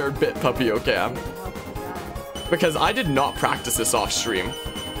third bit, Puppy Cam. Because I did not practice this off stream.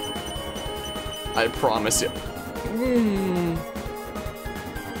 I promise you.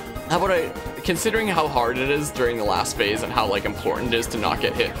 How about considering how hard it is during the last phase and how, like, important it is to not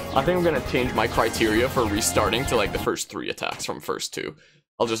get hit, I think I'm gonna change my criteria for restarting to, like, the first 3 attacks from first 2.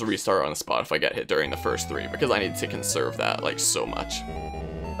 I'll just restart on the spot if I get hit during the first 3, because I need to conserve that, like, so much.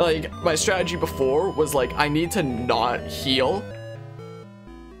 Like, my strategy before was, like, I need to not heal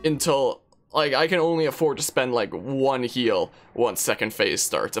until, like, I can only afford to spend, like, 1 heal once second phase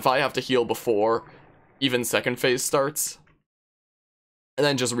starts. If I have to heal before even second phase starts, and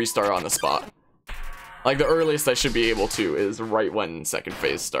then just restart on the spot. Like, the earliest I should be able to is right when second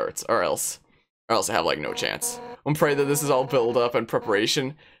phase starts, or else I have, like, no chance. I'm afraid that this is all build up and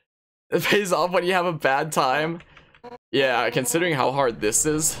preparation. It pays off when you have a bad time. Yeah, considering how hard this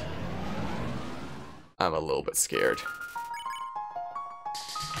is, I'm a little bit scared.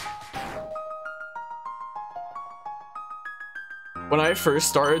 When I first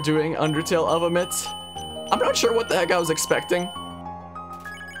started doing Undertale oven mitts, I'm not sure what the heck I was expecting.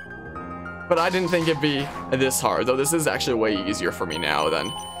 But I didn't think it'd be this hard, though this is actually way easier for me now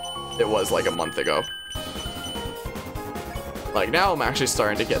than it was like a month ago. Like, now I'm actually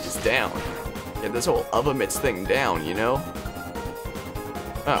starting to get this down. Get this whole oven mitts thing down, you know?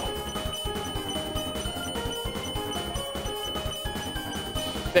 Oh.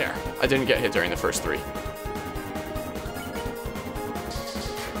 There. I didn't get hit during the first 3.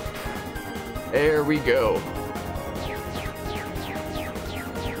 There we go.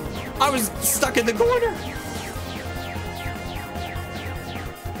 I was stuck in the corner!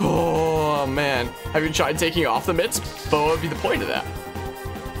 Oh, man. Have you tried taking off the mitts? But what would be the point of that?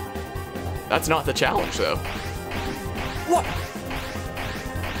 That's not the challenge, though. What?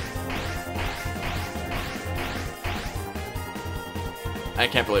 I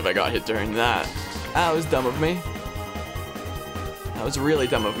can't believe I got hit during that. That was dumb of me. That was really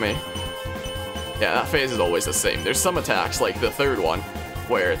dumb of me. Yeah, that phase is always the same. There's some attacks, like the third one,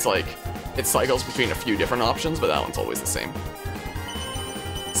 where it's like, it cycles between a few different options, but that one's always the same.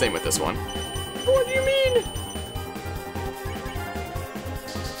 Same with this one. What do you mean?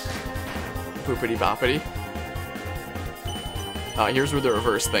 Poopity boppity. Here's where the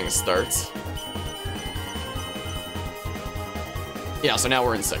reverse thing starts. Yeah, so now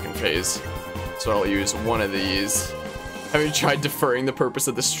we're in second phase. So I'll use one of these. Have you tried deferring the purpose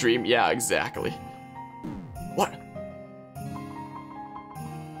of the stream? Yeah, exactly. What?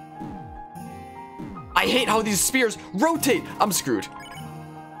 I hate how these spears rotate! I'm screwed.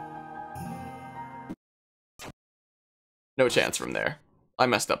 No chance from there. I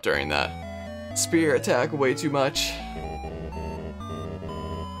messed up during that. Spear attack way too much.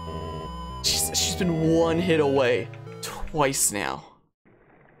 She's been 1 hit away. Twice now.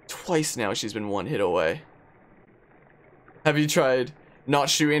 Twice now she's been 1 hit away. Have you tried not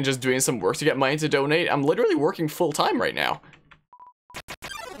shooting and just doing some work to get money to donate? I'm literally working full time right now.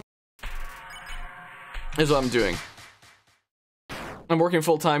 Here's what I'm doing. I'm working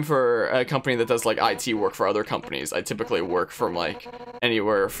full time for a company that does like IT work for other companies. I typically work from like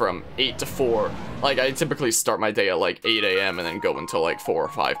anywhere from 8 to 4. Like I typically start my day at like 8 AM and then go until like 4 or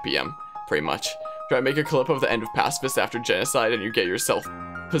 5 PM, pretty much. Try to make a clip of the end of Pacifist after genocide and you get yourself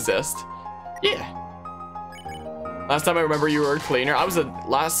possessed. Yeah. Last time I remember you were a cleaner.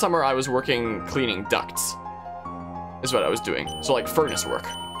 Last summer I was working cleaning ducts. Is what I was doing. So like furnace work.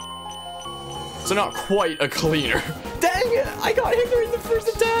 So not quite a cleaner. Dang it! I got hit during the first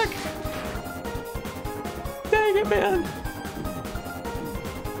attack! Dang it, man.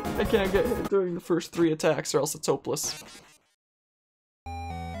 I can't get hit during the first 3 attacks or else it's hopeless.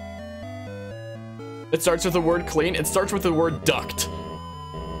 It starts with the word clean. It starts with the word duct.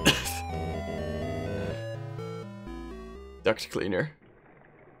 Duct cleaner.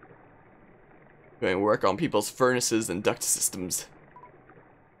 Doing work on people's furnaces and duct systems.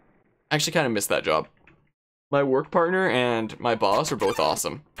 I actually kind of missed that job. My work partner and my boss were both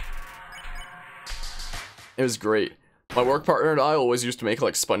awesome. It was great. My work partner and I always used to make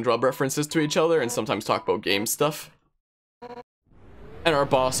like SpongeBob references to each other and sometimes talk about game stuff. And our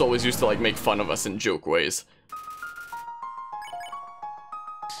boss always used to like make fun of us in joke ways.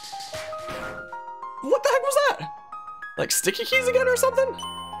 What the heck was that? Like sticky keys again or something?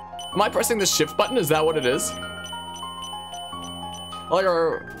 Am I pressing the shift button? Is that what it is? Like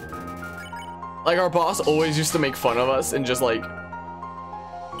our boss always used to make fun of us in just like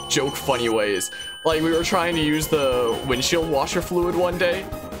joke funny ways. Like we were trying to use the windshield washer fluid one day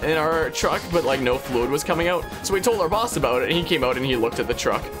in our truck, but like no fluid was coming out. So we told our boss about it and he came out and he looked at the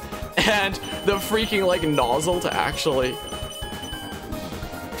truck. And the freaking like nozzle to actually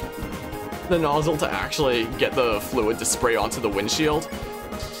get the fluid to spray onto the windshield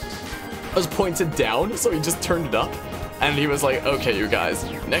was pointed down, so he just turned it up. And he was like, okay, you guys,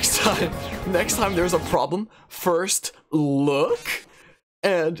 next time there's a problem, first look,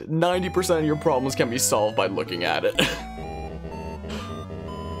 and 90% of your problems can be solved by looking at it.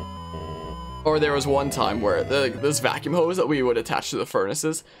 Or there was one time where this vacuum hose that we would attach to the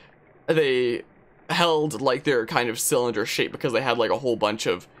furnaces, they held like their kind of cylinder shape because they had like a whole bunch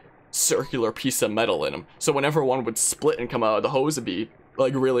of circular piece of metal in them. So whenever one would split and come out of the hose, it'd be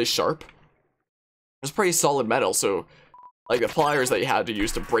like really sharp. It was pretty solid metal, so like the pliers that you had to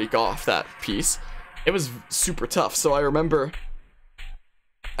use to break off that piece, it was super tough. So I remember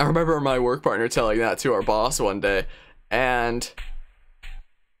my work partner telling that to our boss one day, and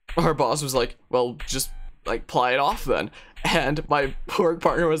our boss was like, well, just like ply it off then. And my work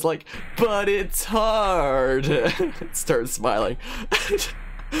partner was like, but it's hard. Started smiling.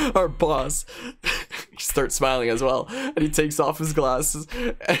 Our boss, he starts smiling as well, and he takes off his glasses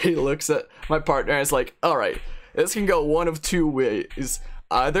and he looks at my partner and is like, all right, this can go one of 2 ways.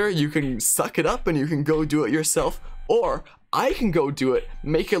 Either you can suck it up and you can go do it yourself, or I can go do it,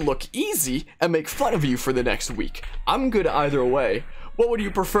 make it look easy, and make fun of you for the next week. I'm good either way. What would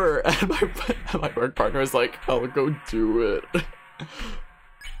you prefer? And my work partner is like, I'll go do it.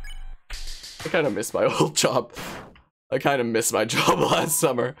 I kind of miss my old job. I kind of missed my job last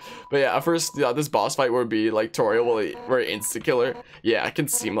summer. But yeah, at first, yeah, this boss fight would be like tutorial, very insta-killer. Yeah, it can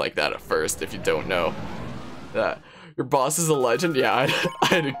seem like that at first if you don't know. Your boss is a legend? Yeah, I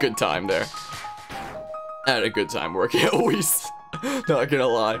had a good time there. I had a good time working at Weiss. Not gonna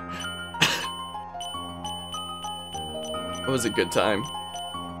lie. It was a good time.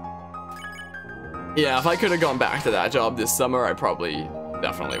 Yeah, if I could have gone back to that job this summer, I probably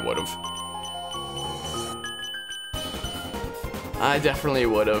definitely would have. I definitely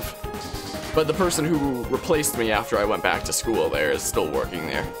would have. But the person who replaced me after I went back to school there is still working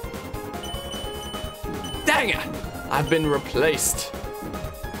there. Dang it! I've been replaced.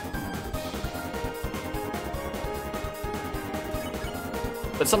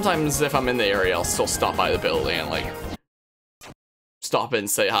 But sometimes if I'm in the area, I'll still stop by the building and like stop in,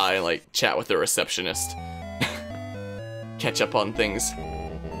 say hi, and like chat with the receptionist. Catch up on things.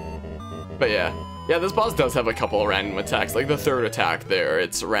 But yeah. Yeah, this boss does have a couple of random attacks. Like the third attack there,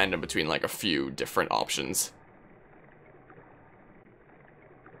 it's random between like a few different options.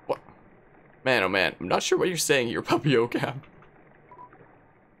 What? Man, oh man, I'm not sure what you're saying here, Puppy Ocam.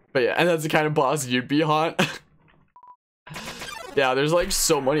 But yeah, and that's the kind of boss you'd be, Haunt. Yeah, there's like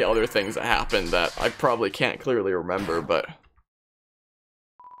so many other things that happen that I probably can't clearly remember, but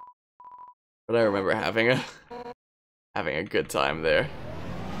I remember having a good time there.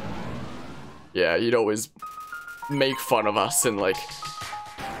 Yeah, you'd always make fun of us in like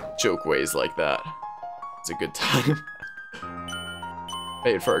joke ways like that. It's a good time.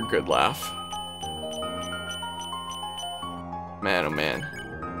 Made for a good laugh. Man, oh man.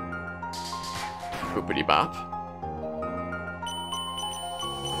 Boopity bop.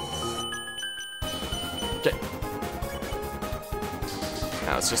 Okay.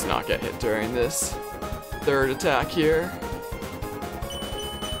 Now let's just not get hit during this third attack here.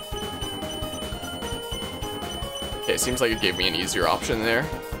 Okay, seems like it gave me an easier option there.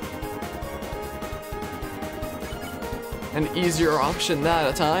 An easier option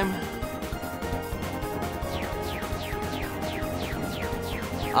that a time.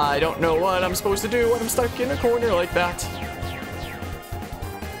 I don't know what I'm supposed to do when I'm stuck in a corner like that.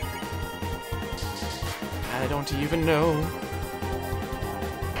 I don't even know.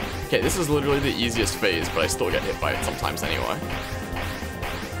 Okay, this is literally the easiest phase, but I still get hit by it sometimes anyway.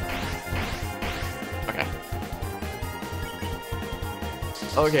 Okay.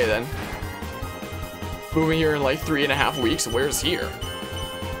 Okay then. Moving here in like 3.5 weeks. Where's here?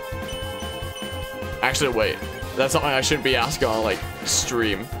 Actually, wait. That's something I shouldn't be asking on like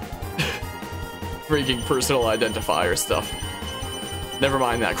stream. Freaking personal identifier stuff. Never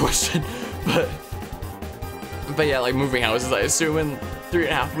mind that question. But yeah, like moving houses, I assume in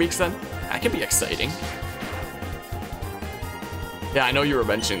 3.5 weeks then. That can be exciting. Yeah, I know you were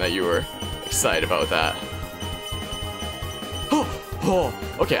mentioning that you were excited about that. Oh,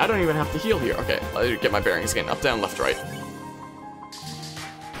 okay, I don't even have to heal here. Okay, I'll get my bearings again. Up, down, left, right.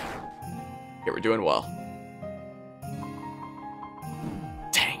 Okay, we're doing well.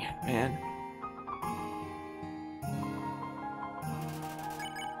 Dang it, man.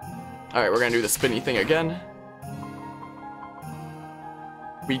 Alright, we're gonna do the spinny thing again.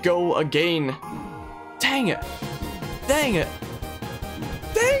 We go again. Dang it. Dang it.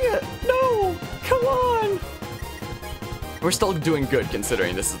 Dang it. No. Come on. We're still doing good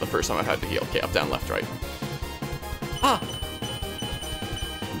considering this is the first time I've had to heal. Okay, up, down, left, right. Ah.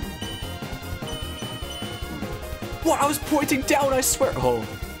 What? I was pointing down, I swear. Oh.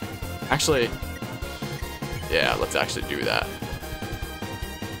 Actually. Yeah, let's actually do that.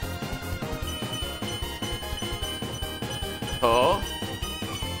 Oh.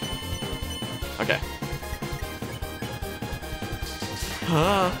 Okay.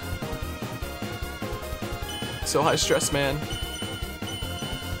 So high stress, man.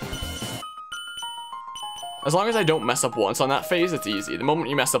 As long as I don't mess up once on that phase, it's easy. The moment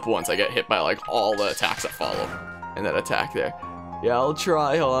you mess up once, I get hit by like all the attacks that follow. And that attack there. Yeah, I'll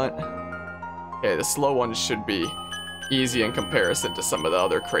try, hold on. Okay, the slow one should be easy in comparison to some of the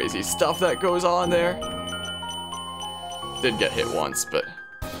other crazy stuff that goes on there. Did get hit once, but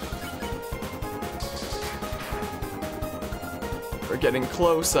we're getting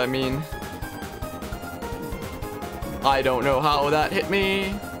close. I mean, I don't know how that hit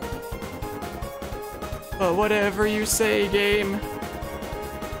me, but whatever you say, game.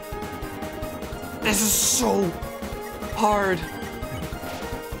 This is so hard.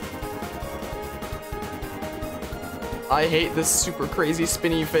 I hate this super crazy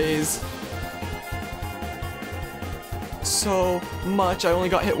spinny phase so much. I only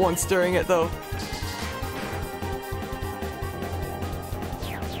got hit once during it though.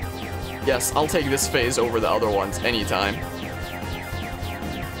 Yes, I'll take this phase over the other ones anytime.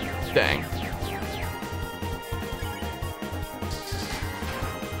 Dang.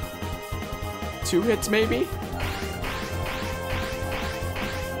 Two hits maybe?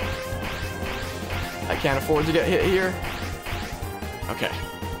 I can't afford to get hit here. Okay.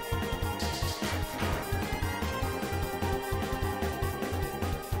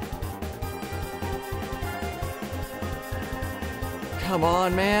 Come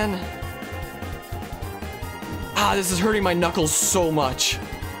on, man. Ah, this is hurting my knuckles so much.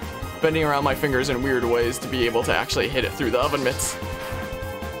 Bending around my fingers in weird ways to be able to actually hit it through the oven mitts.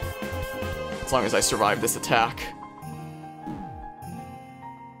 As long as I survive this attack.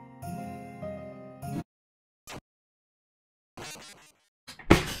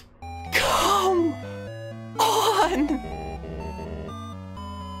 Come on!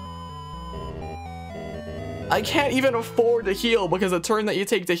 I can't even afford to heal because the turn that you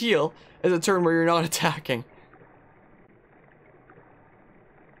take to heal is a turn where you're not attacking.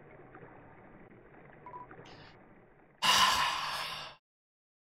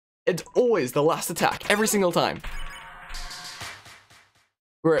 It's always the last attack, every single time.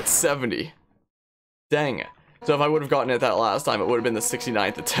 We're at 70. Dang it. So if I would have gotten it that last time, it would have been the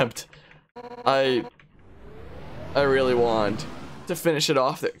 69th attempt. I really want to finish it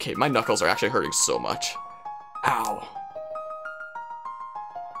off. Okay, my knuckles are actually hurting so much. Ow.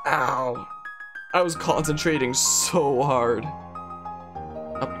 Ow. I was concentrating so hard.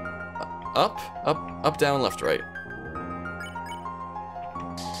 Up, down, left, right.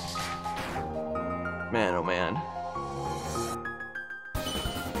 Man, oh man.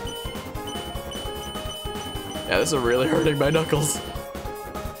 Yeah, this is really hurting my knuckles.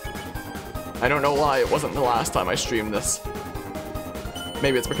 I don't know why it wasn't the last time I streamed this.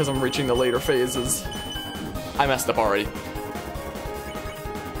 Maybe it's because I'm reaching the later phases. I messed up already.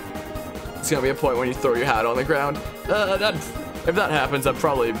 It's gonna be a point when you throw your hat on the ground. If that happens, I'd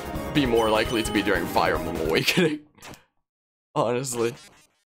probably be more likely to be during Fire Emblem Awakening. Honestly.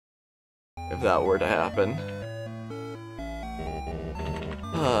 If that were to happen.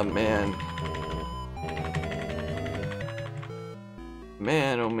 Oh, man.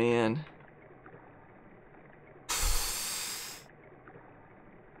 Man, oh man.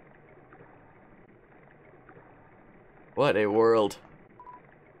 What a world.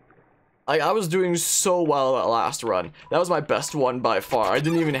 Like, I was doing so well that last run. That was my best one by far. I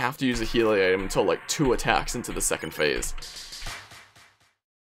didn't even have to use a healing item until like 2 attacks into the second phase.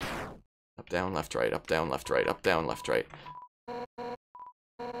 Up, down, left, right, up, down, left, right, up, down, left, right.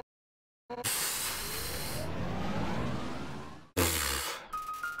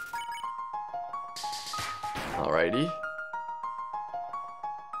 Alrighty.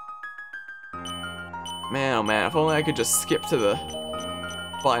 Man, oh man, if only I could just skip to the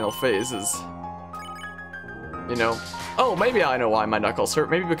final phases. You know? Oh, maybe I know why my knuckles hurt.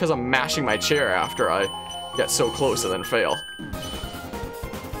 Maybe because I'm mashing my chair after I get so close and then fail.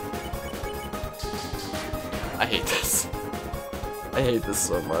 I hate this. I hate this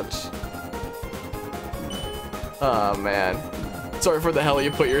so much. Oh man. Sorry for the hell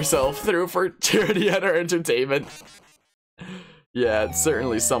you put yourself through for charity and our entertainment. Yeah, it's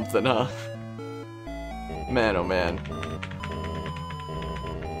certainly something, huh? Man, oh man.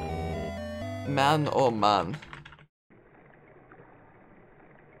 Man, oh man.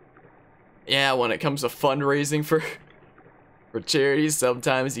 Yeah, when it comes to fundraising for charities,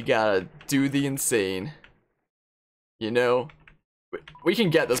 sometimes you gotta do the insane. You know? We can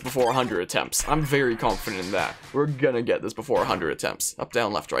get this before 100 attempts. I'm very confident in that. We're gonna get this before 100 attempts. Up,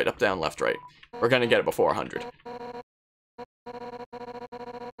 down, left, right, up, down, left, right. We're gonna get it before 100.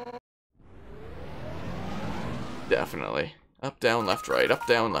 Definitely. Up, down, left, right, up,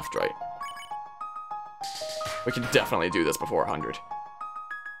 down, left, right. We can definitely do this before 100.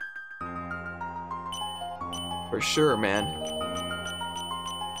 For sure, man.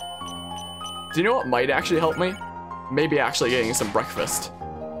 Do you know what might actually help me? Maybe actually getting some breakfast.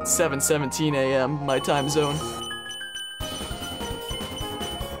 7:17 a.m. my time zone.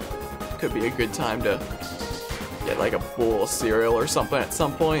 Could be a good time to get like a bowl of cereal or something at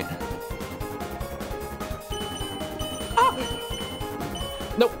some point. Ah!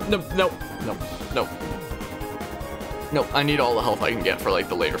 Nope, nope, nope, nope, nope. Nope, I need all the health I can get for like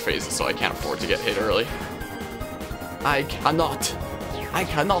the later phases, so I can't afford to get hit early. I cannot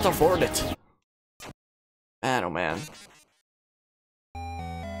afford it. Man, oh man.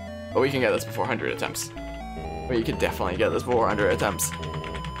 But we can get this before 100 attempts. We can definitely get this before 100 attempts.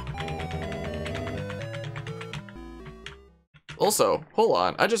 Also, hold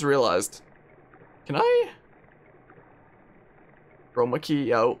on, I just realized. Can I chroma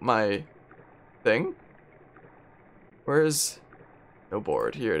key out my thing? Where's no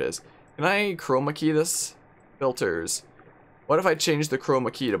board? Here it is. Can I chroma key this? Filters. What if I change the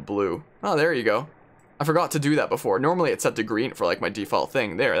chroma key to blue? Oh, there you go. I forgot to do that before. Normally it's set to green for like my default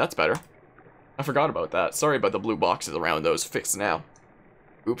thing. There, that's better. I forgot about that. Sorry about the blue boxes around those. Fixed now.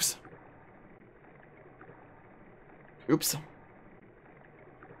 Oops. Oops.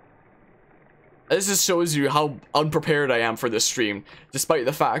 This just shows you how unprepared I am for this stream, despite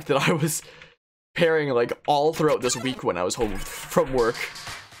the fact that I was pairing like all throughout this week when I was home from work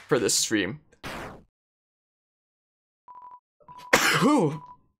for this stream. Whew.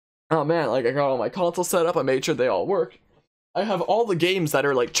 Oh man, like I got all my console set up, I made sure they all work. I have all the games that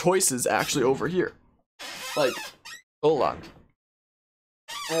are like choices actually over here. Like, hold on.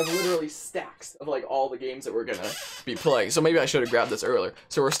 I have literally stacks of like all the games that we're gonna be playing. So maybe I should have grabbed this earlier.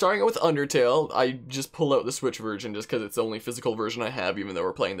 So we're starting out with Undertale. I just pulled out the Switch version just because it's the only physical version I have, even though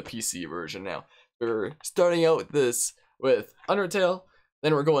we're playing the PC version now. We're starting out with Undertale.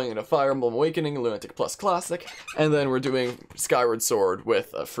 Then we're going into Fire Emblem Awakening, Lunatic Plus Classic, and then we're doing Skyward Sword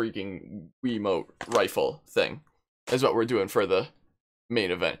with a freaking Wiimote rifle thing. Is what we're doing for the main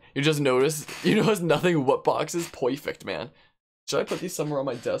event. You notice nothing but boxes? Perfect, man. Should I put these somewhere on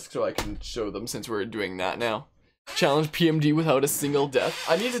my desk so I can show them since we're doing that now? Challenge PMD without a single death.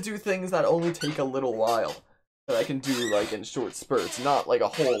 I need to do things that only take a little while. That I can do like in short spurts, not like a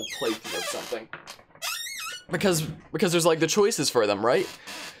whole playthrough of something. Because there's like the choices for them, right?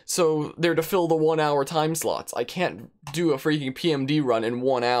 So they're to fill the 1 hour time slots. I can't do a freaking PMD run in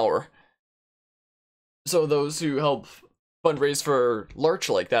 1 hour. So those who help fundraise for Lurch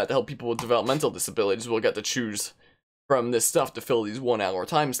like that, to help people with developmental disabilities, will get to choose from this stuff to fill these 1 hour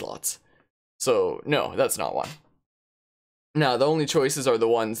time slots. So no, that's not one. Now the only choices are the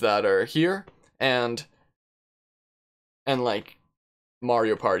ones that are here and like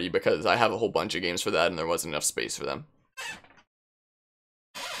Mario Party, because I have a whole bunch of games for that and there wasn't enough space for them.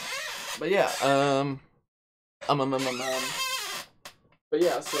 But yeah, but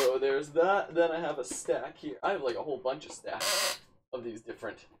yeah, so there's that. Then I have a stack here. I have like a whole bunch of stacks of these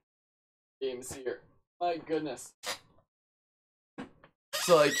different games here. My goodness.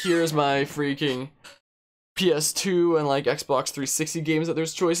 So like here's my freaking PS2 and like Xbox 360 games that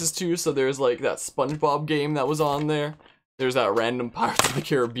there's choices to. So there's like that SpongeBob game that was on there. There's that random Pirates of the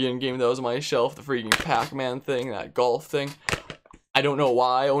Caribbean game that was on my shelf, the freaking Pac-Man thing, that golf thing. I don't know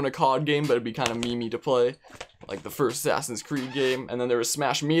why I own a COD game, but it'd be kind of memey to play. Like the first Assassin's Creed game. And then there was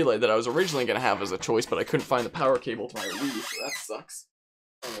Smash Melee that I was originally going to have as a choice, but I couldn't find the power cable to my Wii, so that sucks.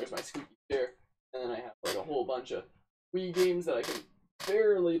 And there's my squeaky chair. And then I have like a whole bunch of Wii games that I can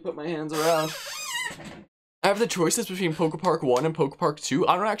barely put my hands around. I have the choices between Poke Park 1 and Poke Park 2.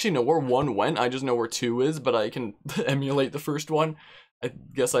 I don't actually know where 1 went, I just know where 2 is, but I can emulate the first one. I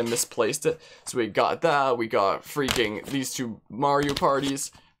guess I misplaced it. So we got that, we got freaking these 2 Mario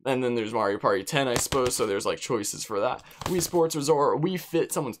parties, and then there's Mario Party 10, I suppose, so there's like choices for that. Wii Sports Resort, Wii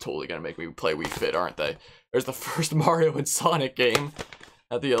Fit, someone's totally gonna make me play Wii Fit, aren't they? There's the first Mario and Sonic game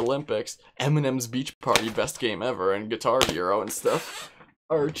at the Olympics, Eminem's Beach Party, best game ever, and Guitar Hero and stuff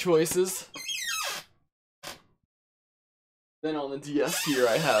are choices. Then on the DS here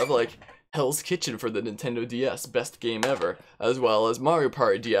I have like Hell's Kitchen for the Nintendo DS, best game ever, as well as Mario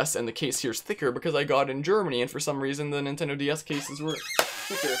Party DS, and the case here's thicker because I got it in Germany, and for some reason the Nintendo DS cases were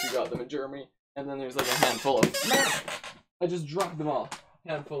thicker if you got them in Germany. And then there's like a handful of, I just dropped them all,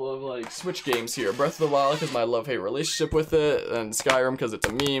 handful of like Switch games here. Breath of the Wild because my love-hate relationship with it, and Skyrim because it's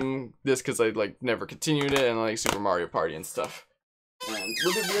a meme, this because I like never continued it, and like Super Mario Party and stuff. And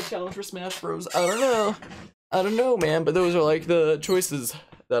would there be a challenge for Smash Bros? I don't know, man, but those are like the choices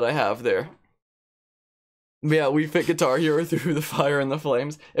that I have there. But yeah, we fit Guitar Hero Through the Fire and the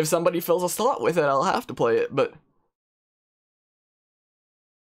Flames. If somebody fills a slot with it, I'll have to play it, but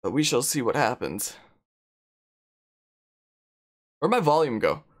we shall see what happens. Where'd my volume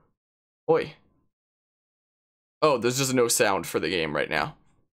go? Oi. Oh, there's just no sound for the game right now.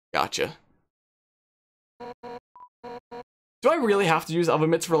 Gotcha. Do I really have to use oven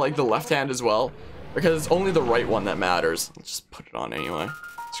mitts for like the left hand as well? Because it's only the right one that matters. Let's just put it on anyway.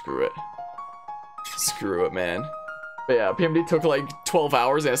 Screw it. Screw it, man. But yeah, PMD took like 12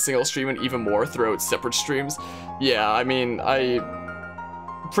 hours in a single stream and even more throughout separate streams. Yeah, I mean,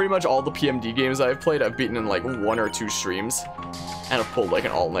 pretty much all the PMD games I've played, I've beaten in like 1 or 2 streams. And I've pulled like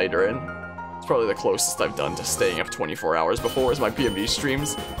an all-nighter in. It's probably the closest I've done to staying up 24 hours before is my PMD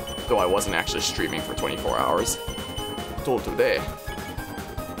streams. Though I wasn't actually streaming for 24 hours. Till today.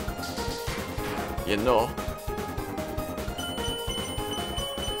 You know.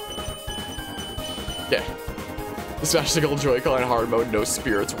 Yeah. Smash Sickle Joy-Con hard mode, no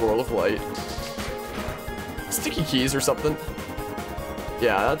spirits, World of Light. Sticky keys or something.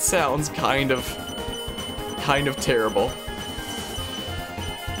 Yeah, that sounds kind of terrible.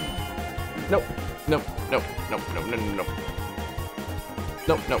 Nope. Nope. Nope. Nope. Nope. No. No. No.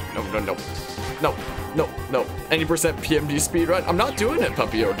 Nope. Nope. No. No. No. Nope. Nope. Nope. Any percent PMD speedrun? I'm not doing it,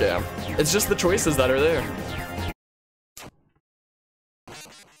 Puppy Ogam. It's just the choices that are there.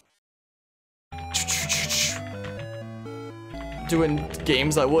 Doing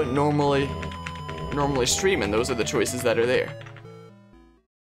games I wouldn't normally stream, and those are the choices that are there.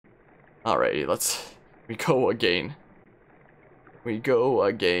 Alrighty, we go again. We go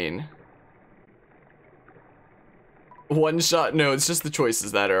again. One shot? No, it's just the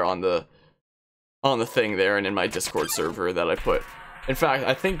choices that are on the thing there and in my Discord server that I put. In fact,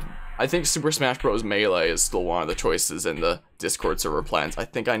 I think Super Smash Bros. Melee is still one of the choices in the Discord server plans. I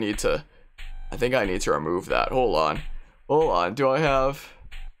think I need to remove that. Hold on. Do I have?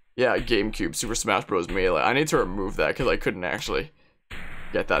 Yeah, GameCube Super Smash Bros. Melee. I need to remove that because I couldn't actually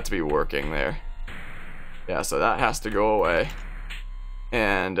get that to be working there. Yeah, so that has to go away.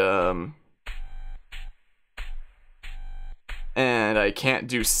 And I can't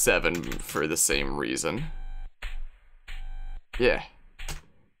do 7 for the same reason. Yeah.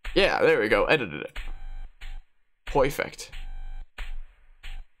 Yeah, there we go. Edited it. Perfect.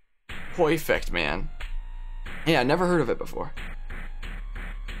 Perfect, man. Yeah, never heard of it before.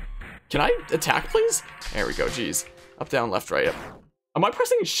 Can I attack, please? There we go, jeez. Up, down, left, right, up. Am I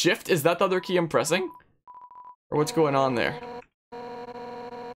pressing shift? Is that the other key I'm pressing? Or what's going on there?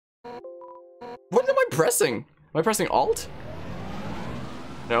 What am I pressing? Am I pressing alt?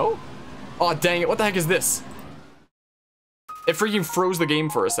 No? Aw, dang it, what the heck is this? It freaking froze the game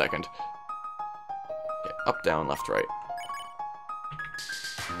for a second. Okay, up, down, left, right.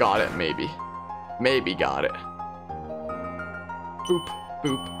 Got it, maybe. Maybe got it. Boop,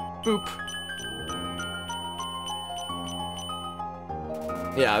 boop, boop.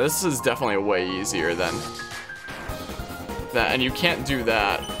 Yeah, this is definitely way easier than that, and you can't do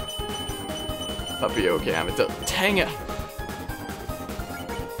that. That'd be okay, dang it.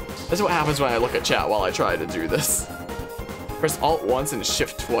 This is what happens when I look at chat while I try to do this. Press alt once and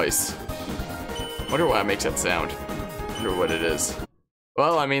shift twice. Wonder why it makes that sound. Wonder what it is.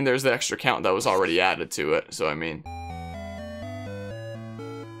 Well, I mean, there's the extra count that was already added to it, so I mean,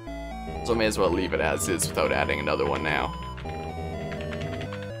 So I may as well leave it as is without adding another one now.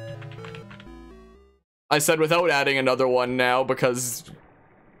 I said without adding another one now because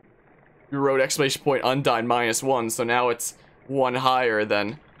you wrote exclamation point Undyne -1, so now it's one higher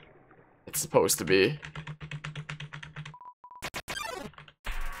than it's supposed to be.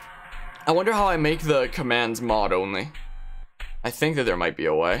 I wonder how I make the commands mod only. I think that there might be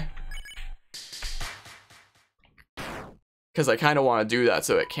a way. Because I kind of want to do that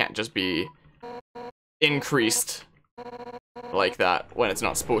so it can't just be increased like that when it's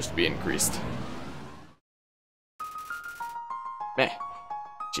not supposed to be increased. Meh.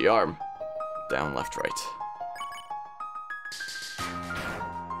 G-arm. Down, left, right.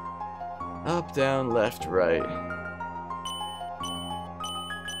 Up, down, left, right.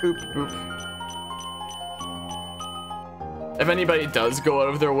 Boop, boop. If anybody does go out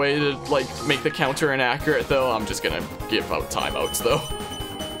of their way to, like, make the counter inaccurate, though, I'm just gonna give out timeouts, though.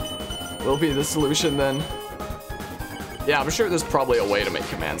 Will be the solution, then. Yeah, I'm sure there's probably a way to make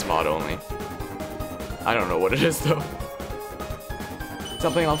commands mod only. I don't know what it is, though.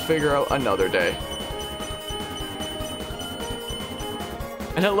 Something I'll figure out another day.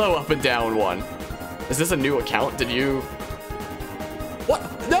 And hello, up and down one. Is this a new account? Did you... What?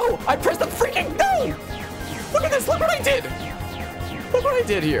 No! I pressed the freaking... No! Look at this! Look what I did! Look what I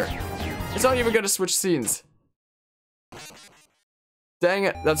did here. It's not even gonna switch scenes. Dang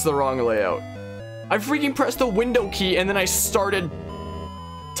it, that's the wrong layout. I freaking pressed the window key and then I started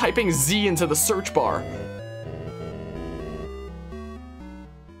typing Z into the search bar.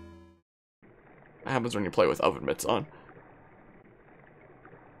 What happens when you play with oven mitts on?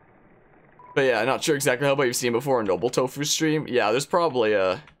 But yeah, not sure exactly how, but you've seen before a Noble Tofu stream. Yeah, there's probably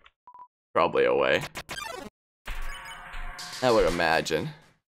a way. I would imagine.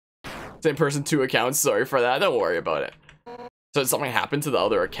 Same person, 2 accounts. Sorry for that. Don't worry about it. So did something happen to the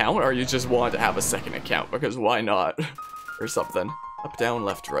other account, or you just wanted to have a second account? Because why not? Or something. Up, down,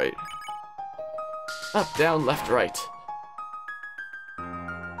 left, right. Up, down, left, right.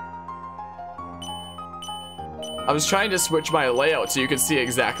 I was trying to switch my layout so you could see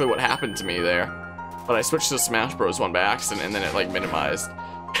exactly what happened to me there. But I switched to Smash Bros. One by accident and then it like minimized.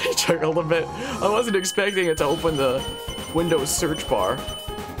 It juggled a bit. I wasn't expecting it to open the Windows search bar.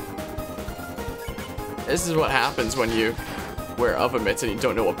 This is what happens when you wear oven mitts and you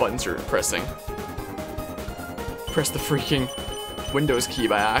don't know what buttons you're pressing. Press the freaking Windows key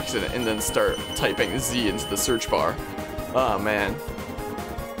by accident and then start typing Z into the search bar. Oh man.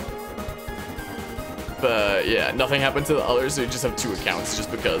 But yeah, nothing happened to the others, so you just have 2 accounts just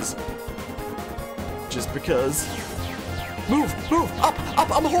because. Just because. Move! Move! Up!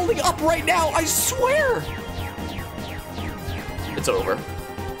 Up! I'm holding up right now! I swear! It's over.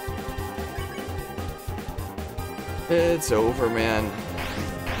 It's over, man.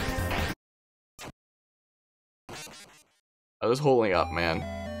 I was holding up, man.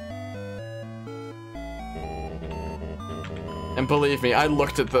 And believe me, I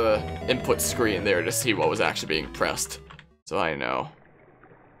looked at the input screen there to see what was actually being pressed. So I know.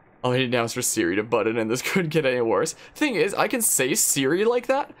 All I need now is for Siri to button, and this couldn't get any worse. Thing is, I can say Siri like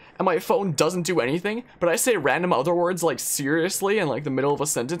that, and my phone doesn't do anything, but I say random other words like seriously in like the middle of a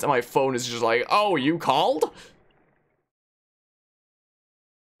sentence, and my phone is just like, oh, you called?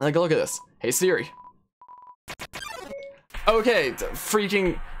 Like, look at this. Hey, Siri. Okay,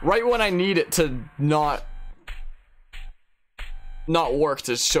 freaking, right when I need it to not work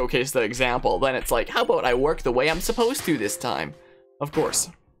to showcase the example, then it's like, how about I work the way I'm supposed to this time? Of course.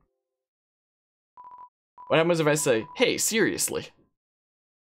 What happens if I say, hey, seriously?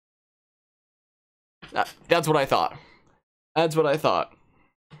 That's what I thought. That's what I thought.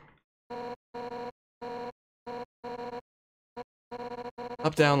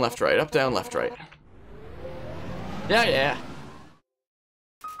 Up, down, left, right. Up, down, left, right. Yeah, yeah.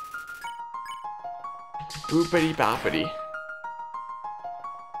 Boopity boppity.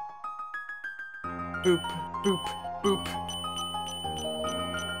 Boop, boop, boop.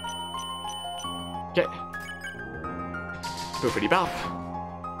 Okay. Boopity bop.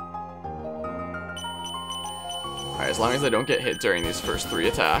 Alright, as long as I don't get hit during these first 3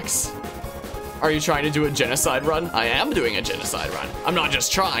 attacks. Are you trying to do a genocide run? I am doing a genocide run. I'm not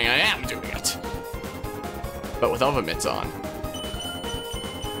just trying, I am doing it. But with oven mitts on.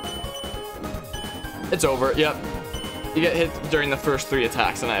 It's over, yep. You get hit during the first 3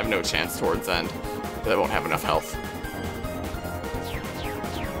 attacks and I have no chance towards end. Because I won't have enough health.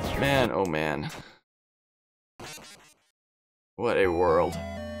 Man, oh man. What a world.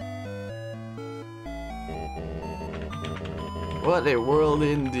 What a world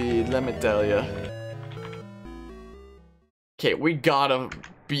indeed, let me tell ya. Okay, we gotta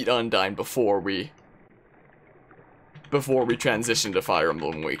beat Undyne before we transition to Fire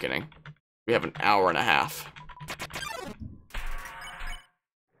Emblem Awakening. We have an hour and a half.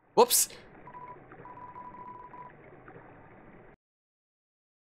 Whoops.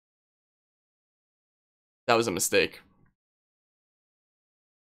 That was a mistake.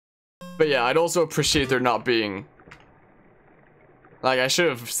 But yeah, I'd also appreciate there not being... Like, I should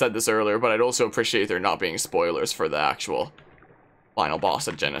have said this earlier, but I'd also appreciate there not being spoilers for the actual final boss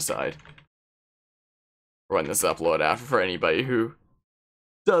of Genocide. When this upload after, for anybody who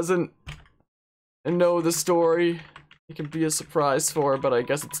doesn't know the story. It can be a surprise for, but I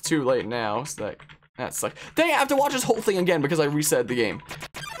guess it's too late now, so that sucks. Dang, I have to watch this whole thing again because I reset the game.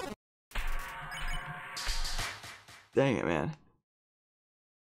 Dang it, man.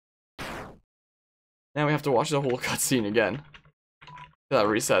 Now we have to watch the whole cutscene again. I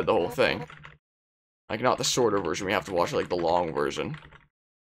reset the whole thing. Like, not the shorter version, we have to watch, like, the long version.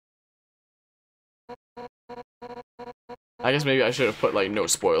 I guess maybe I should have put, like, no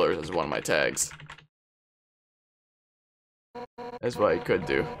spoilers as one of my tags. That's what I could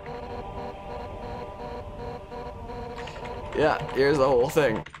do. Yeah, here's the whole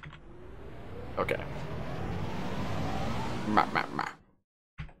thing. Okay.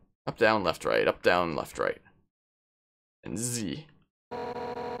 Up, down, left, right. Up, down, left, right. And Z.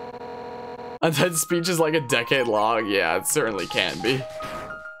 And that speech is like a decade long. Yeah, it certainly can be.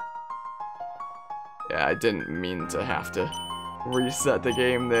 Yeah, I didn't mean to have to reset the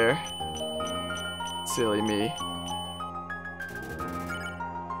game there. Silly me.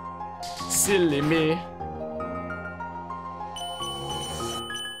 Silly me.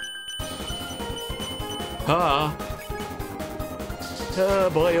 Ah. Oh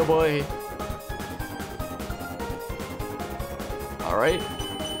boy, oh boy. Alright.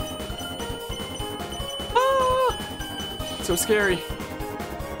 Ah! So scary.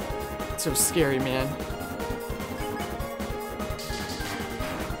 So scary, man.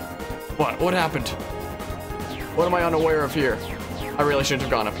 What happened? What am I unaware of here? I really shouldn't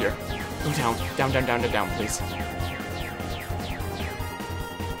have gone up here. Go down, down, down, down, down, please.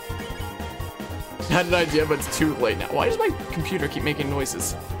 I had an idea, but it's too late now. Why does my computer keep making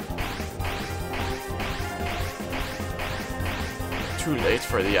noises? Too late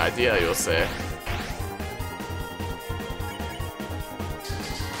for the idea, you'll say.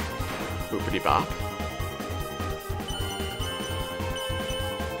 Boopity bop.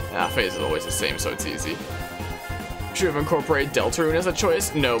 Ah, phase is always the same, so it's easy. Should have incorporated Deltarune as a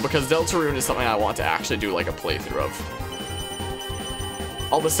choice? No, because Deltarune is something I want to actually do like a playthrough of.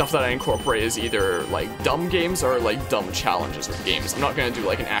 All the stuff that I incorporate is either like dumb games or like dumb challenges with games. I'm not gonna do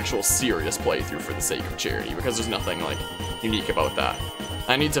like an actual serious playthrough for the sake of charity because there's nothing like unique about that.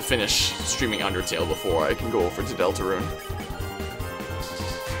 I need to finish streaming Undertale before I can go over to Deltarune.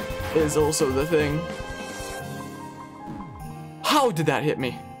 Is also the thing. How did that hit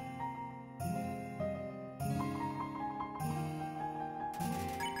me?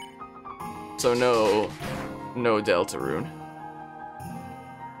 So no Deltarune.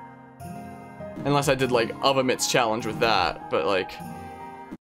 Unless I did like Avamit's challenge with that, but like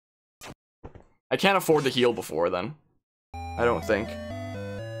I can't afford to heal before then. I don't think.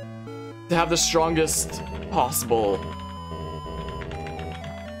 To have the strongest possible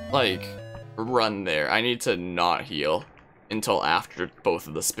like run there, I need to not heal until after both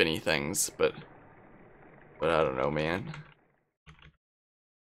of the spinny things, but I don't know, man.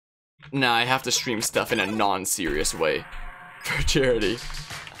 Nah, I have to stream stuff in a non-serious way for charity.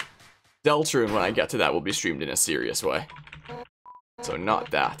 Deltarune, when I get to that, will be streamed in a serious way. So not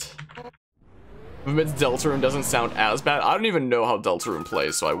that. But Deltarune doesn't sound as bad. I don't even know how Deltarune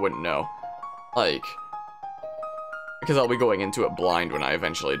plays, so I wouldn't know. Like, because I'll be going into it blind when I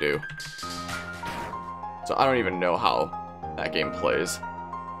eventually do. So I don't even know how that game plays.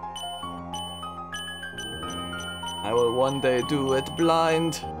 I will one day do it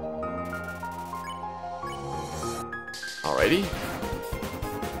blind. Alrighty.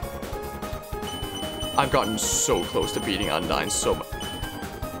 I've gotten so close to beating Undyne so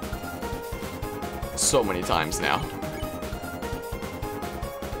many times now.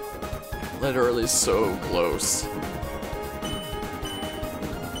 Literally so close.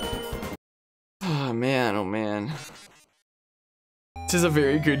 Oh man, oh man. This is a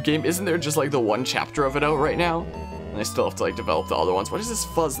very good game. Isn't there just like the one chapter of it out right now? And I still have to like develop the other ones. What is this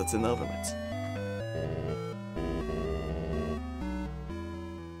fuzz that's in the oven mitts?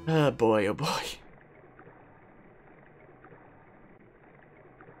 Oh boy, oh boy.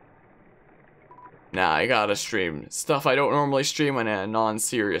 Nah, I gotta stream stuff I don't normally stream in a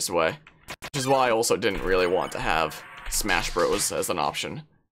non-serious way. Which is why I also didn't really want to have Smash Bros as an option.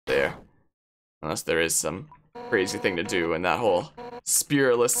 there. Unless there is some crazy thing to do, and that whole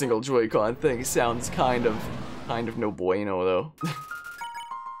spiritless single Joy-Con thing sounds kind of no bueno, though.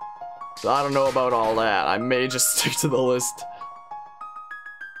 So I don't know about all that. I may just stick to the list.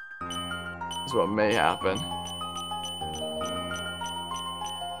 Is what may happen.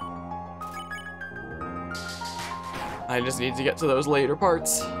 I just need to get to those later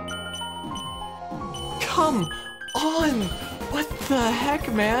parts. Come on! What the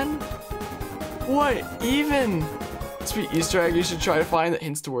heck, man? What even? Sweet Easter egg you should try to find that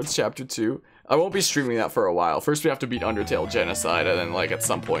hints towards chapter 2. I won't be streaming that for a while. First we have to beat Undertale Genocide, and then like at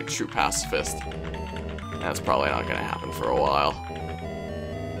some point shoot Pacifist. That's probably not gonna happen for a while.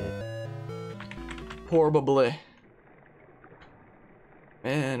 Probably.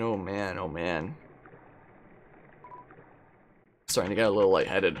 Man, oh man, oh man. Starting to get a little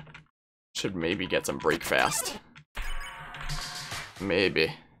lightheaded. Should maybe get some break fast.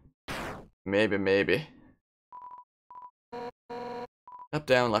 Maybe. Maybe. Up,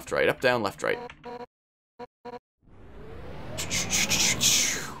 down, left, right. Up, down, left, right.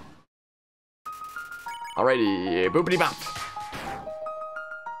 Alrighty, boopity bop.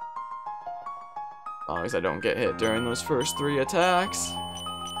 As long as I don't get hit during those first 3 attacks.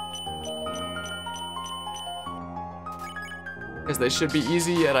 Because they should be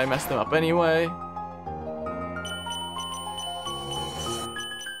easy, yet I messed them up anyway.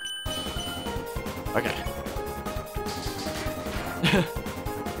 Okay.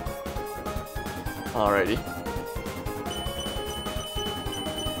 Alrighty.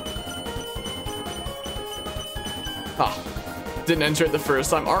 Oh, didn't enter it the first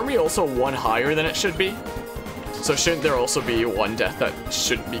time. Aren't we also 1 higher than it should be? So shouldn't there also be 1 death that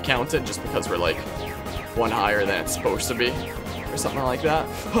shouldn't be counted just because we're like 1 higher than it's supposed to be? Or something like that?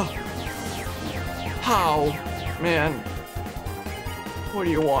 How? Man. What do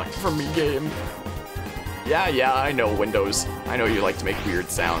you want from me, game? Yeah, I know, Windows. I know you like to make weird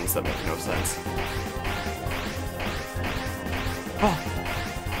sounds that make no sense.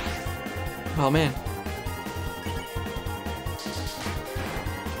 Oh man.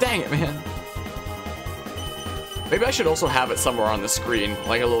 Dang it, man. Maybe I should also have it somewhere on the screen,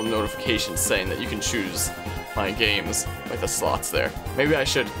 like a little notification saying that you can choose my games, like the slots there. Maybe I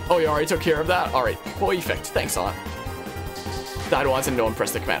should. Oh, you already took care of that? Alright, perfect. Thanks, Aunt. Died once and no one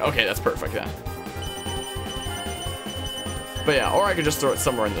pressed the command. Okay, that's perfect then. But yeah, or I could just throw it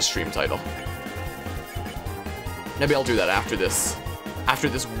somewhere in the stream title. Maybe I'll do that after this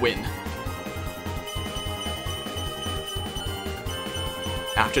win.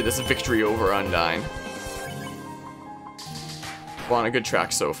 After this victory over Undyne. We're on a good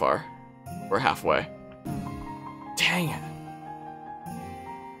track so far. We're halfway. Dang it.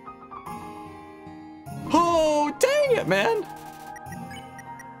 Oh, dang it, man.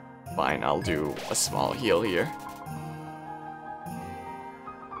 Fine, I'll do a small heal here.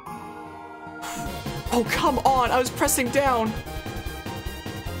 Oh, come on! I was pressing down!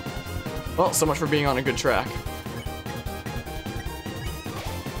 Well, so much for being on a good track.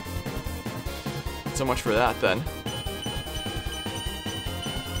 So much for that, then.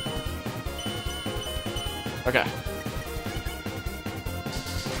 Okay.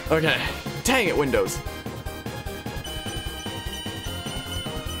 Okay. Dang it, Windows.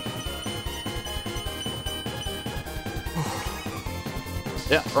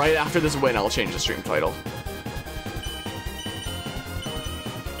 Yeah, right after this win, I'll change the stream title.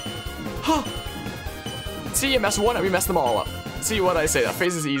 Huh. See, you mess one up, you mess them all up. See what I say, that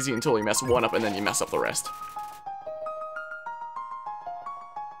phase is easy until you mess one up and then you mess up the rest.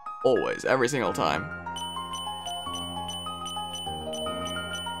 Always, every single time.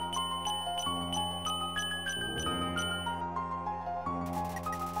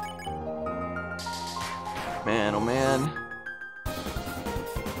 Man, oh man.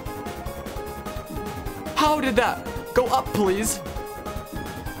 How did that go up, please?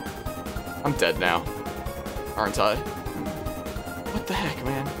 I'm dead now, aren't I? What the heck,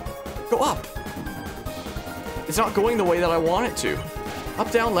 man? Go up! It's not going the way that I want it to.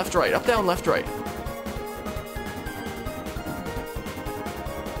 Up, down, left, right. Up, down, left, right.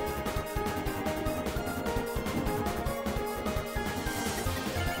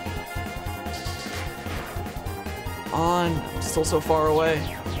 On. I'm still so far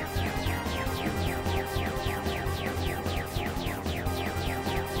away.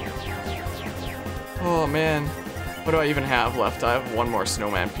 Oh man, what do I even have left? I have one more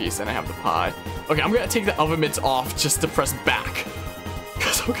snowman piece and I have the pie. Okay, I'm gonna take the oven mitts off just to press back,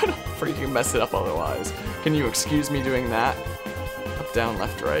 because I'm gonna freaking mess it up otherwise. Can you excuse me doing that? Up, down,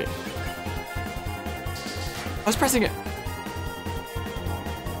 left, right. I was pressing it.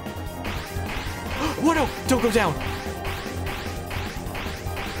 What? No, don't go down.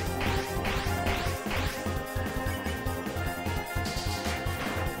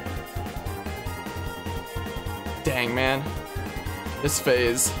 Dang, man. This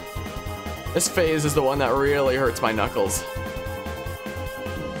phase is the one that really hurts my knuckles.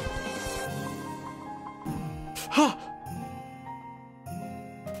 Huh.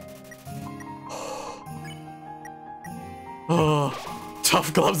 Oh,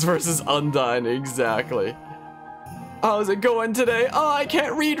 tough gloves versus Undyne, exactly. How's it going today? Oh, I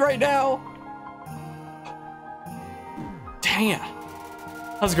can't read right now. Dang it.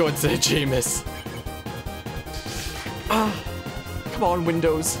 How's it going today, Jameis? Come on,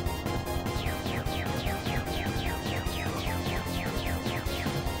 Windows.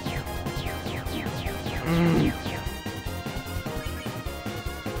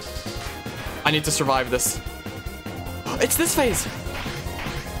 I need to survive this. It's this phase.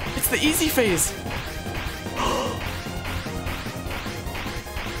 It's the easy phase.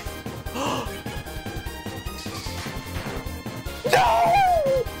 No!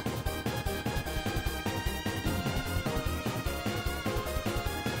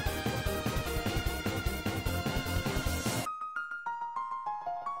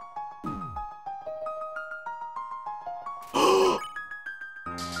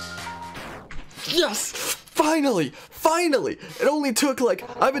 Yes! Finally! Finally! It only took like,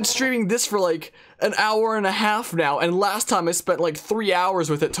 I've been streaming this for like an hour and a half now, and last time I spent like 3 hours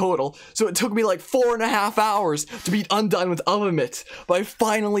with it total, so it took me like 4.5 hours to beat Undyne with Oven Mitts, but I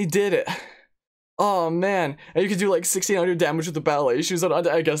finally did it. Oh man, and you can do like 1600 damage with the ballet shoes on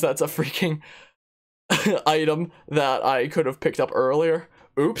Undyne. I guess that's a freaking item that I could have picked up earlier.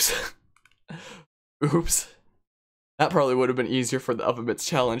 Oops. Oops. That probably would have been easier for the Oven Mitts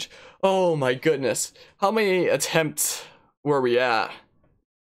challenge. Oh my goodness. How many attempts were we at?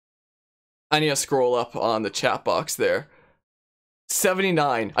 I need to scroll up on the chat box there.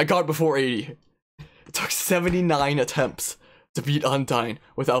 79. I got it before 80. It took 79 attempts to beat Undyne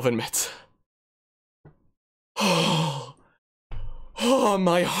with Oven Mitts. Oh,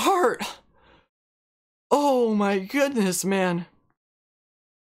 my heart. Oh my goodness, man.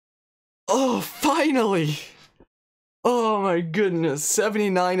 Oh, finally. Oh my goodness,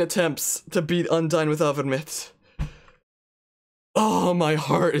 79 attempts to beat Undyne with Oven Mitts. Oh, my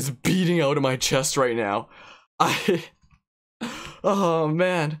heart is beating out of my chest right now. Oh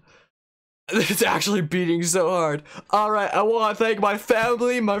man. It's actually beating so hard. Alright, I want to thank my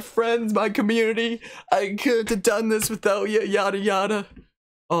family, my friends, my community. I couldn't have done this without you, yada yada.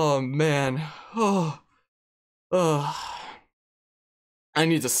 Oh man. Oh. I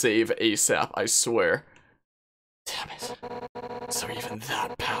need to save ASAP, I swear. Damn it. So even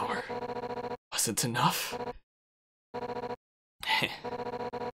that power wasn't enough?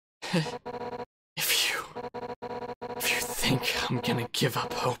 If you think I'm gonna give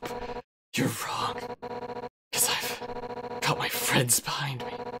up hope, you're wrong. Cause I've got my friends behind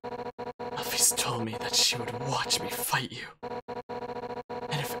me. Elfie's told me that she would watch me fight you.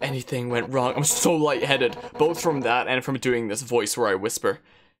 And if anything went wrong, I'm so lightheaded, both from that and from doing this voice where I whisper,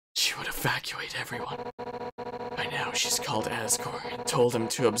 she would evacuate everyone. By now, she's called Asgore and told him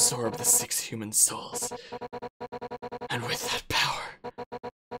to absorb the 6 human souls. And with that power,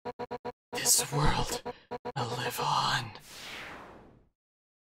 this world will live on.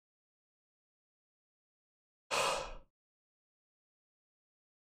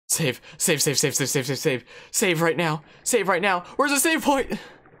 Save right now. Save right now. Where's the save point?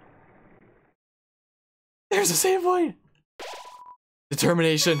 There's a save point.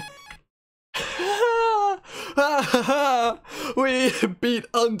 Determination. We beat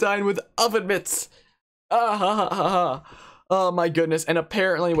Undyne with Oven Mitts. Oh my goodness, and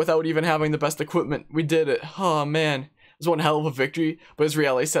apparently without even having the best equipment, we did it. Oh man, it was one hell of a victory, but as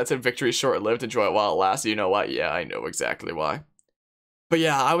reality set said, victory is short-lived, enjoy it while it lasts. You know what? Yeah, I know exactly why. But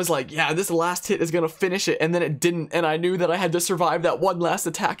yeah, I was like, yeah, this last hit is gonna finish it, and then it didn't, and I knew that I had to survive that one last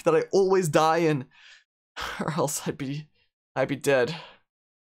attack that I always die in, or else I'd be dead.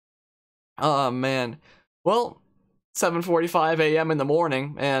 Oh man. Well, 7:45 a.m. in the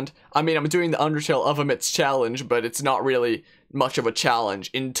morning, and I mean, I'm doing the Undertale Oven Mitts challenge, but it's not really much of a challenge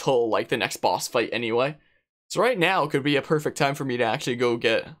until like the next boss fight anyway. So right now could be a perfect time for me to actually go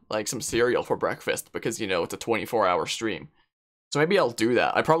get like some cereal for breakfast, because you know it's a 24-hour stream. So maybe I'll do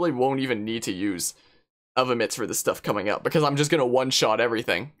that. I probably won't even need to use Oven Mitts for this stuff coming up, because I'm just gonna one-shot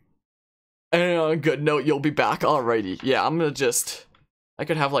everything. And on a good note, you'll be back. Alrighty. Yeah, I'm gonna just... I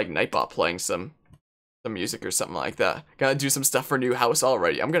could have like Nightbot playing some music or something like that. Gotta do some stuff for New House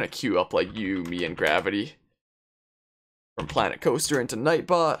already. I'm gonna queue up like you, me, and Gravity. From Planet Coaster into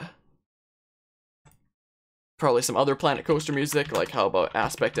Nightbot. probably some other Planet Coaster music, like how about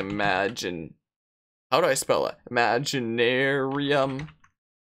Aspect Imagine... How do I spell it? Imaginarium.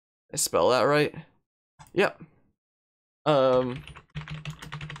 I spell that right? Yep.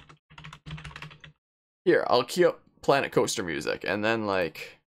 Here, I'll queue up Planet Coaster music, and then,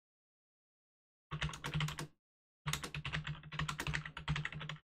 like...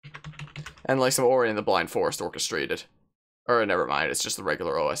 And, like, some Ori and the Blind Forest orchestrated. Or, never mind, it's just the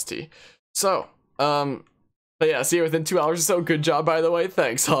regular OST. So, but yeah, see you within 2 hours or so. Good job, by the way.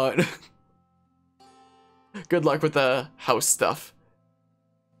 Thanks, hon. Good luck with the house stuff.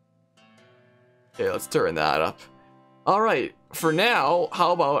 Okay, let's turn that up. Alright, for now,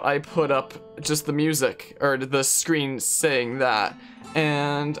 how about I put up just the music, or the screen saying that,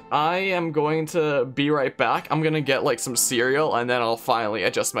 and I am going to be right back. I'm gonna get, like, some cereal, and then I'll finally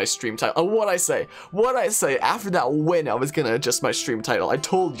adjust my stream title. Oh, what'd I say? After that win, I was gonna adjust my stream title. I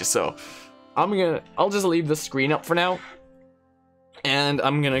told you so. I'll just leave the screen up for now, and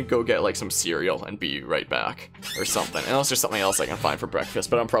I'm gonna go get, like, some cereal and be right back, or something. Unless there's something else I can find for breakfast,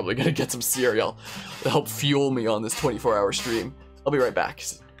 but I'm probably gonna get some cereal to help fuel me on this 24-hour stream. I'll be right back.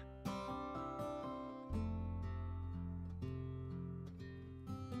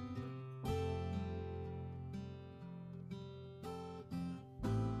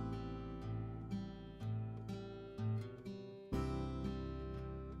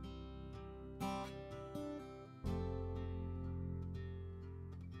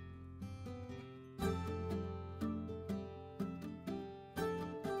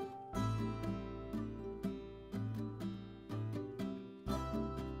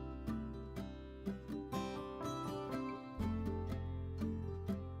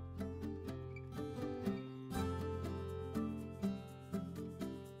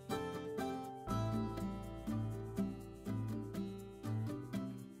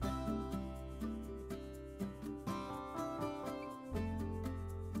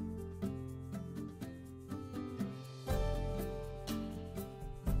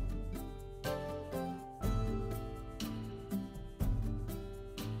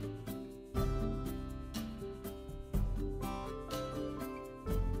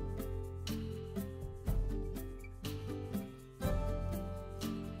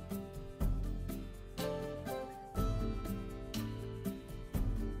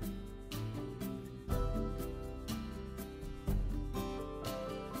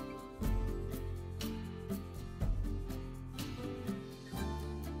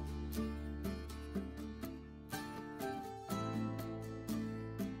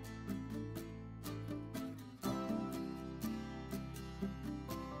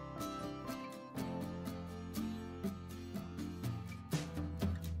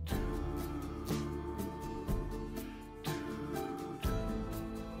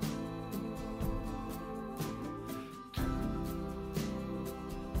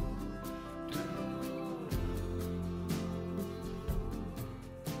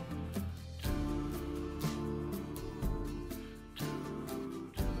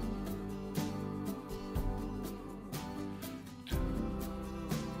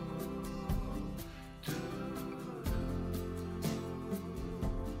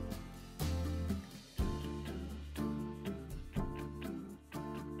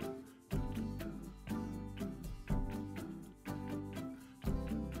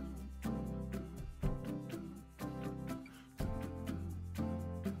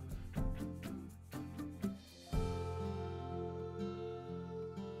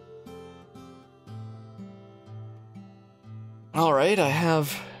 Alright, I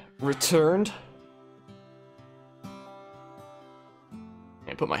have returned.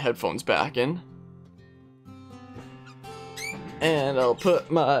 And put my headphones back in. And I'll put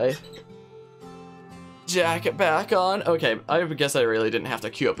my jacket back on. Okay, I guess I really didn't have to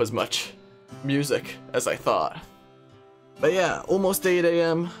queue up as much music as I thought. But yeah, almost 8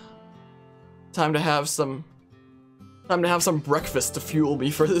 AM. Time to have some breakfast to fuel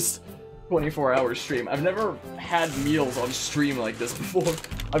me for this 24-hour stream. I've never had meals on stream like this before.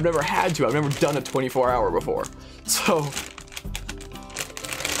 I've never had to. I've never done a 24-hour before. So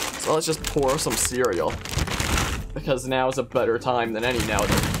let's just pour some cereal, because now is a better time than any now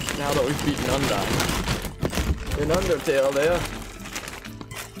that we've beaten Undyne in Undertale there.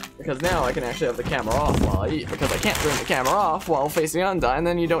 Because now I can actually have the camera off while I eat, because I can't turn the camera off while facing Undyne,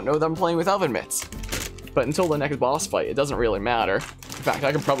 then you don't know that I'm playing with oven mitts. But until the next boss fight, it doesn't really matter. In fact,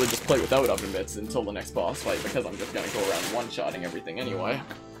 I can probably just play without oven mitts until the next boss fight, because I'm just gonna go around one-shotting everything anyway.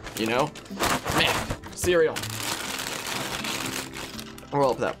 You know? Man, cereal.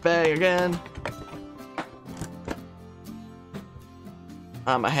 Roll up that bag again.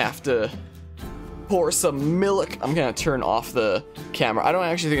 I'ma have to pour some milk. I'm gonna turn off the camera. I don't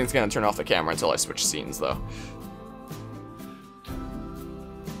actually think it's gonna turn off the camera until I switch scenes, though.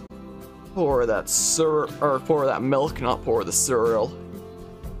 Pour that pour that milk, not pour the cereal.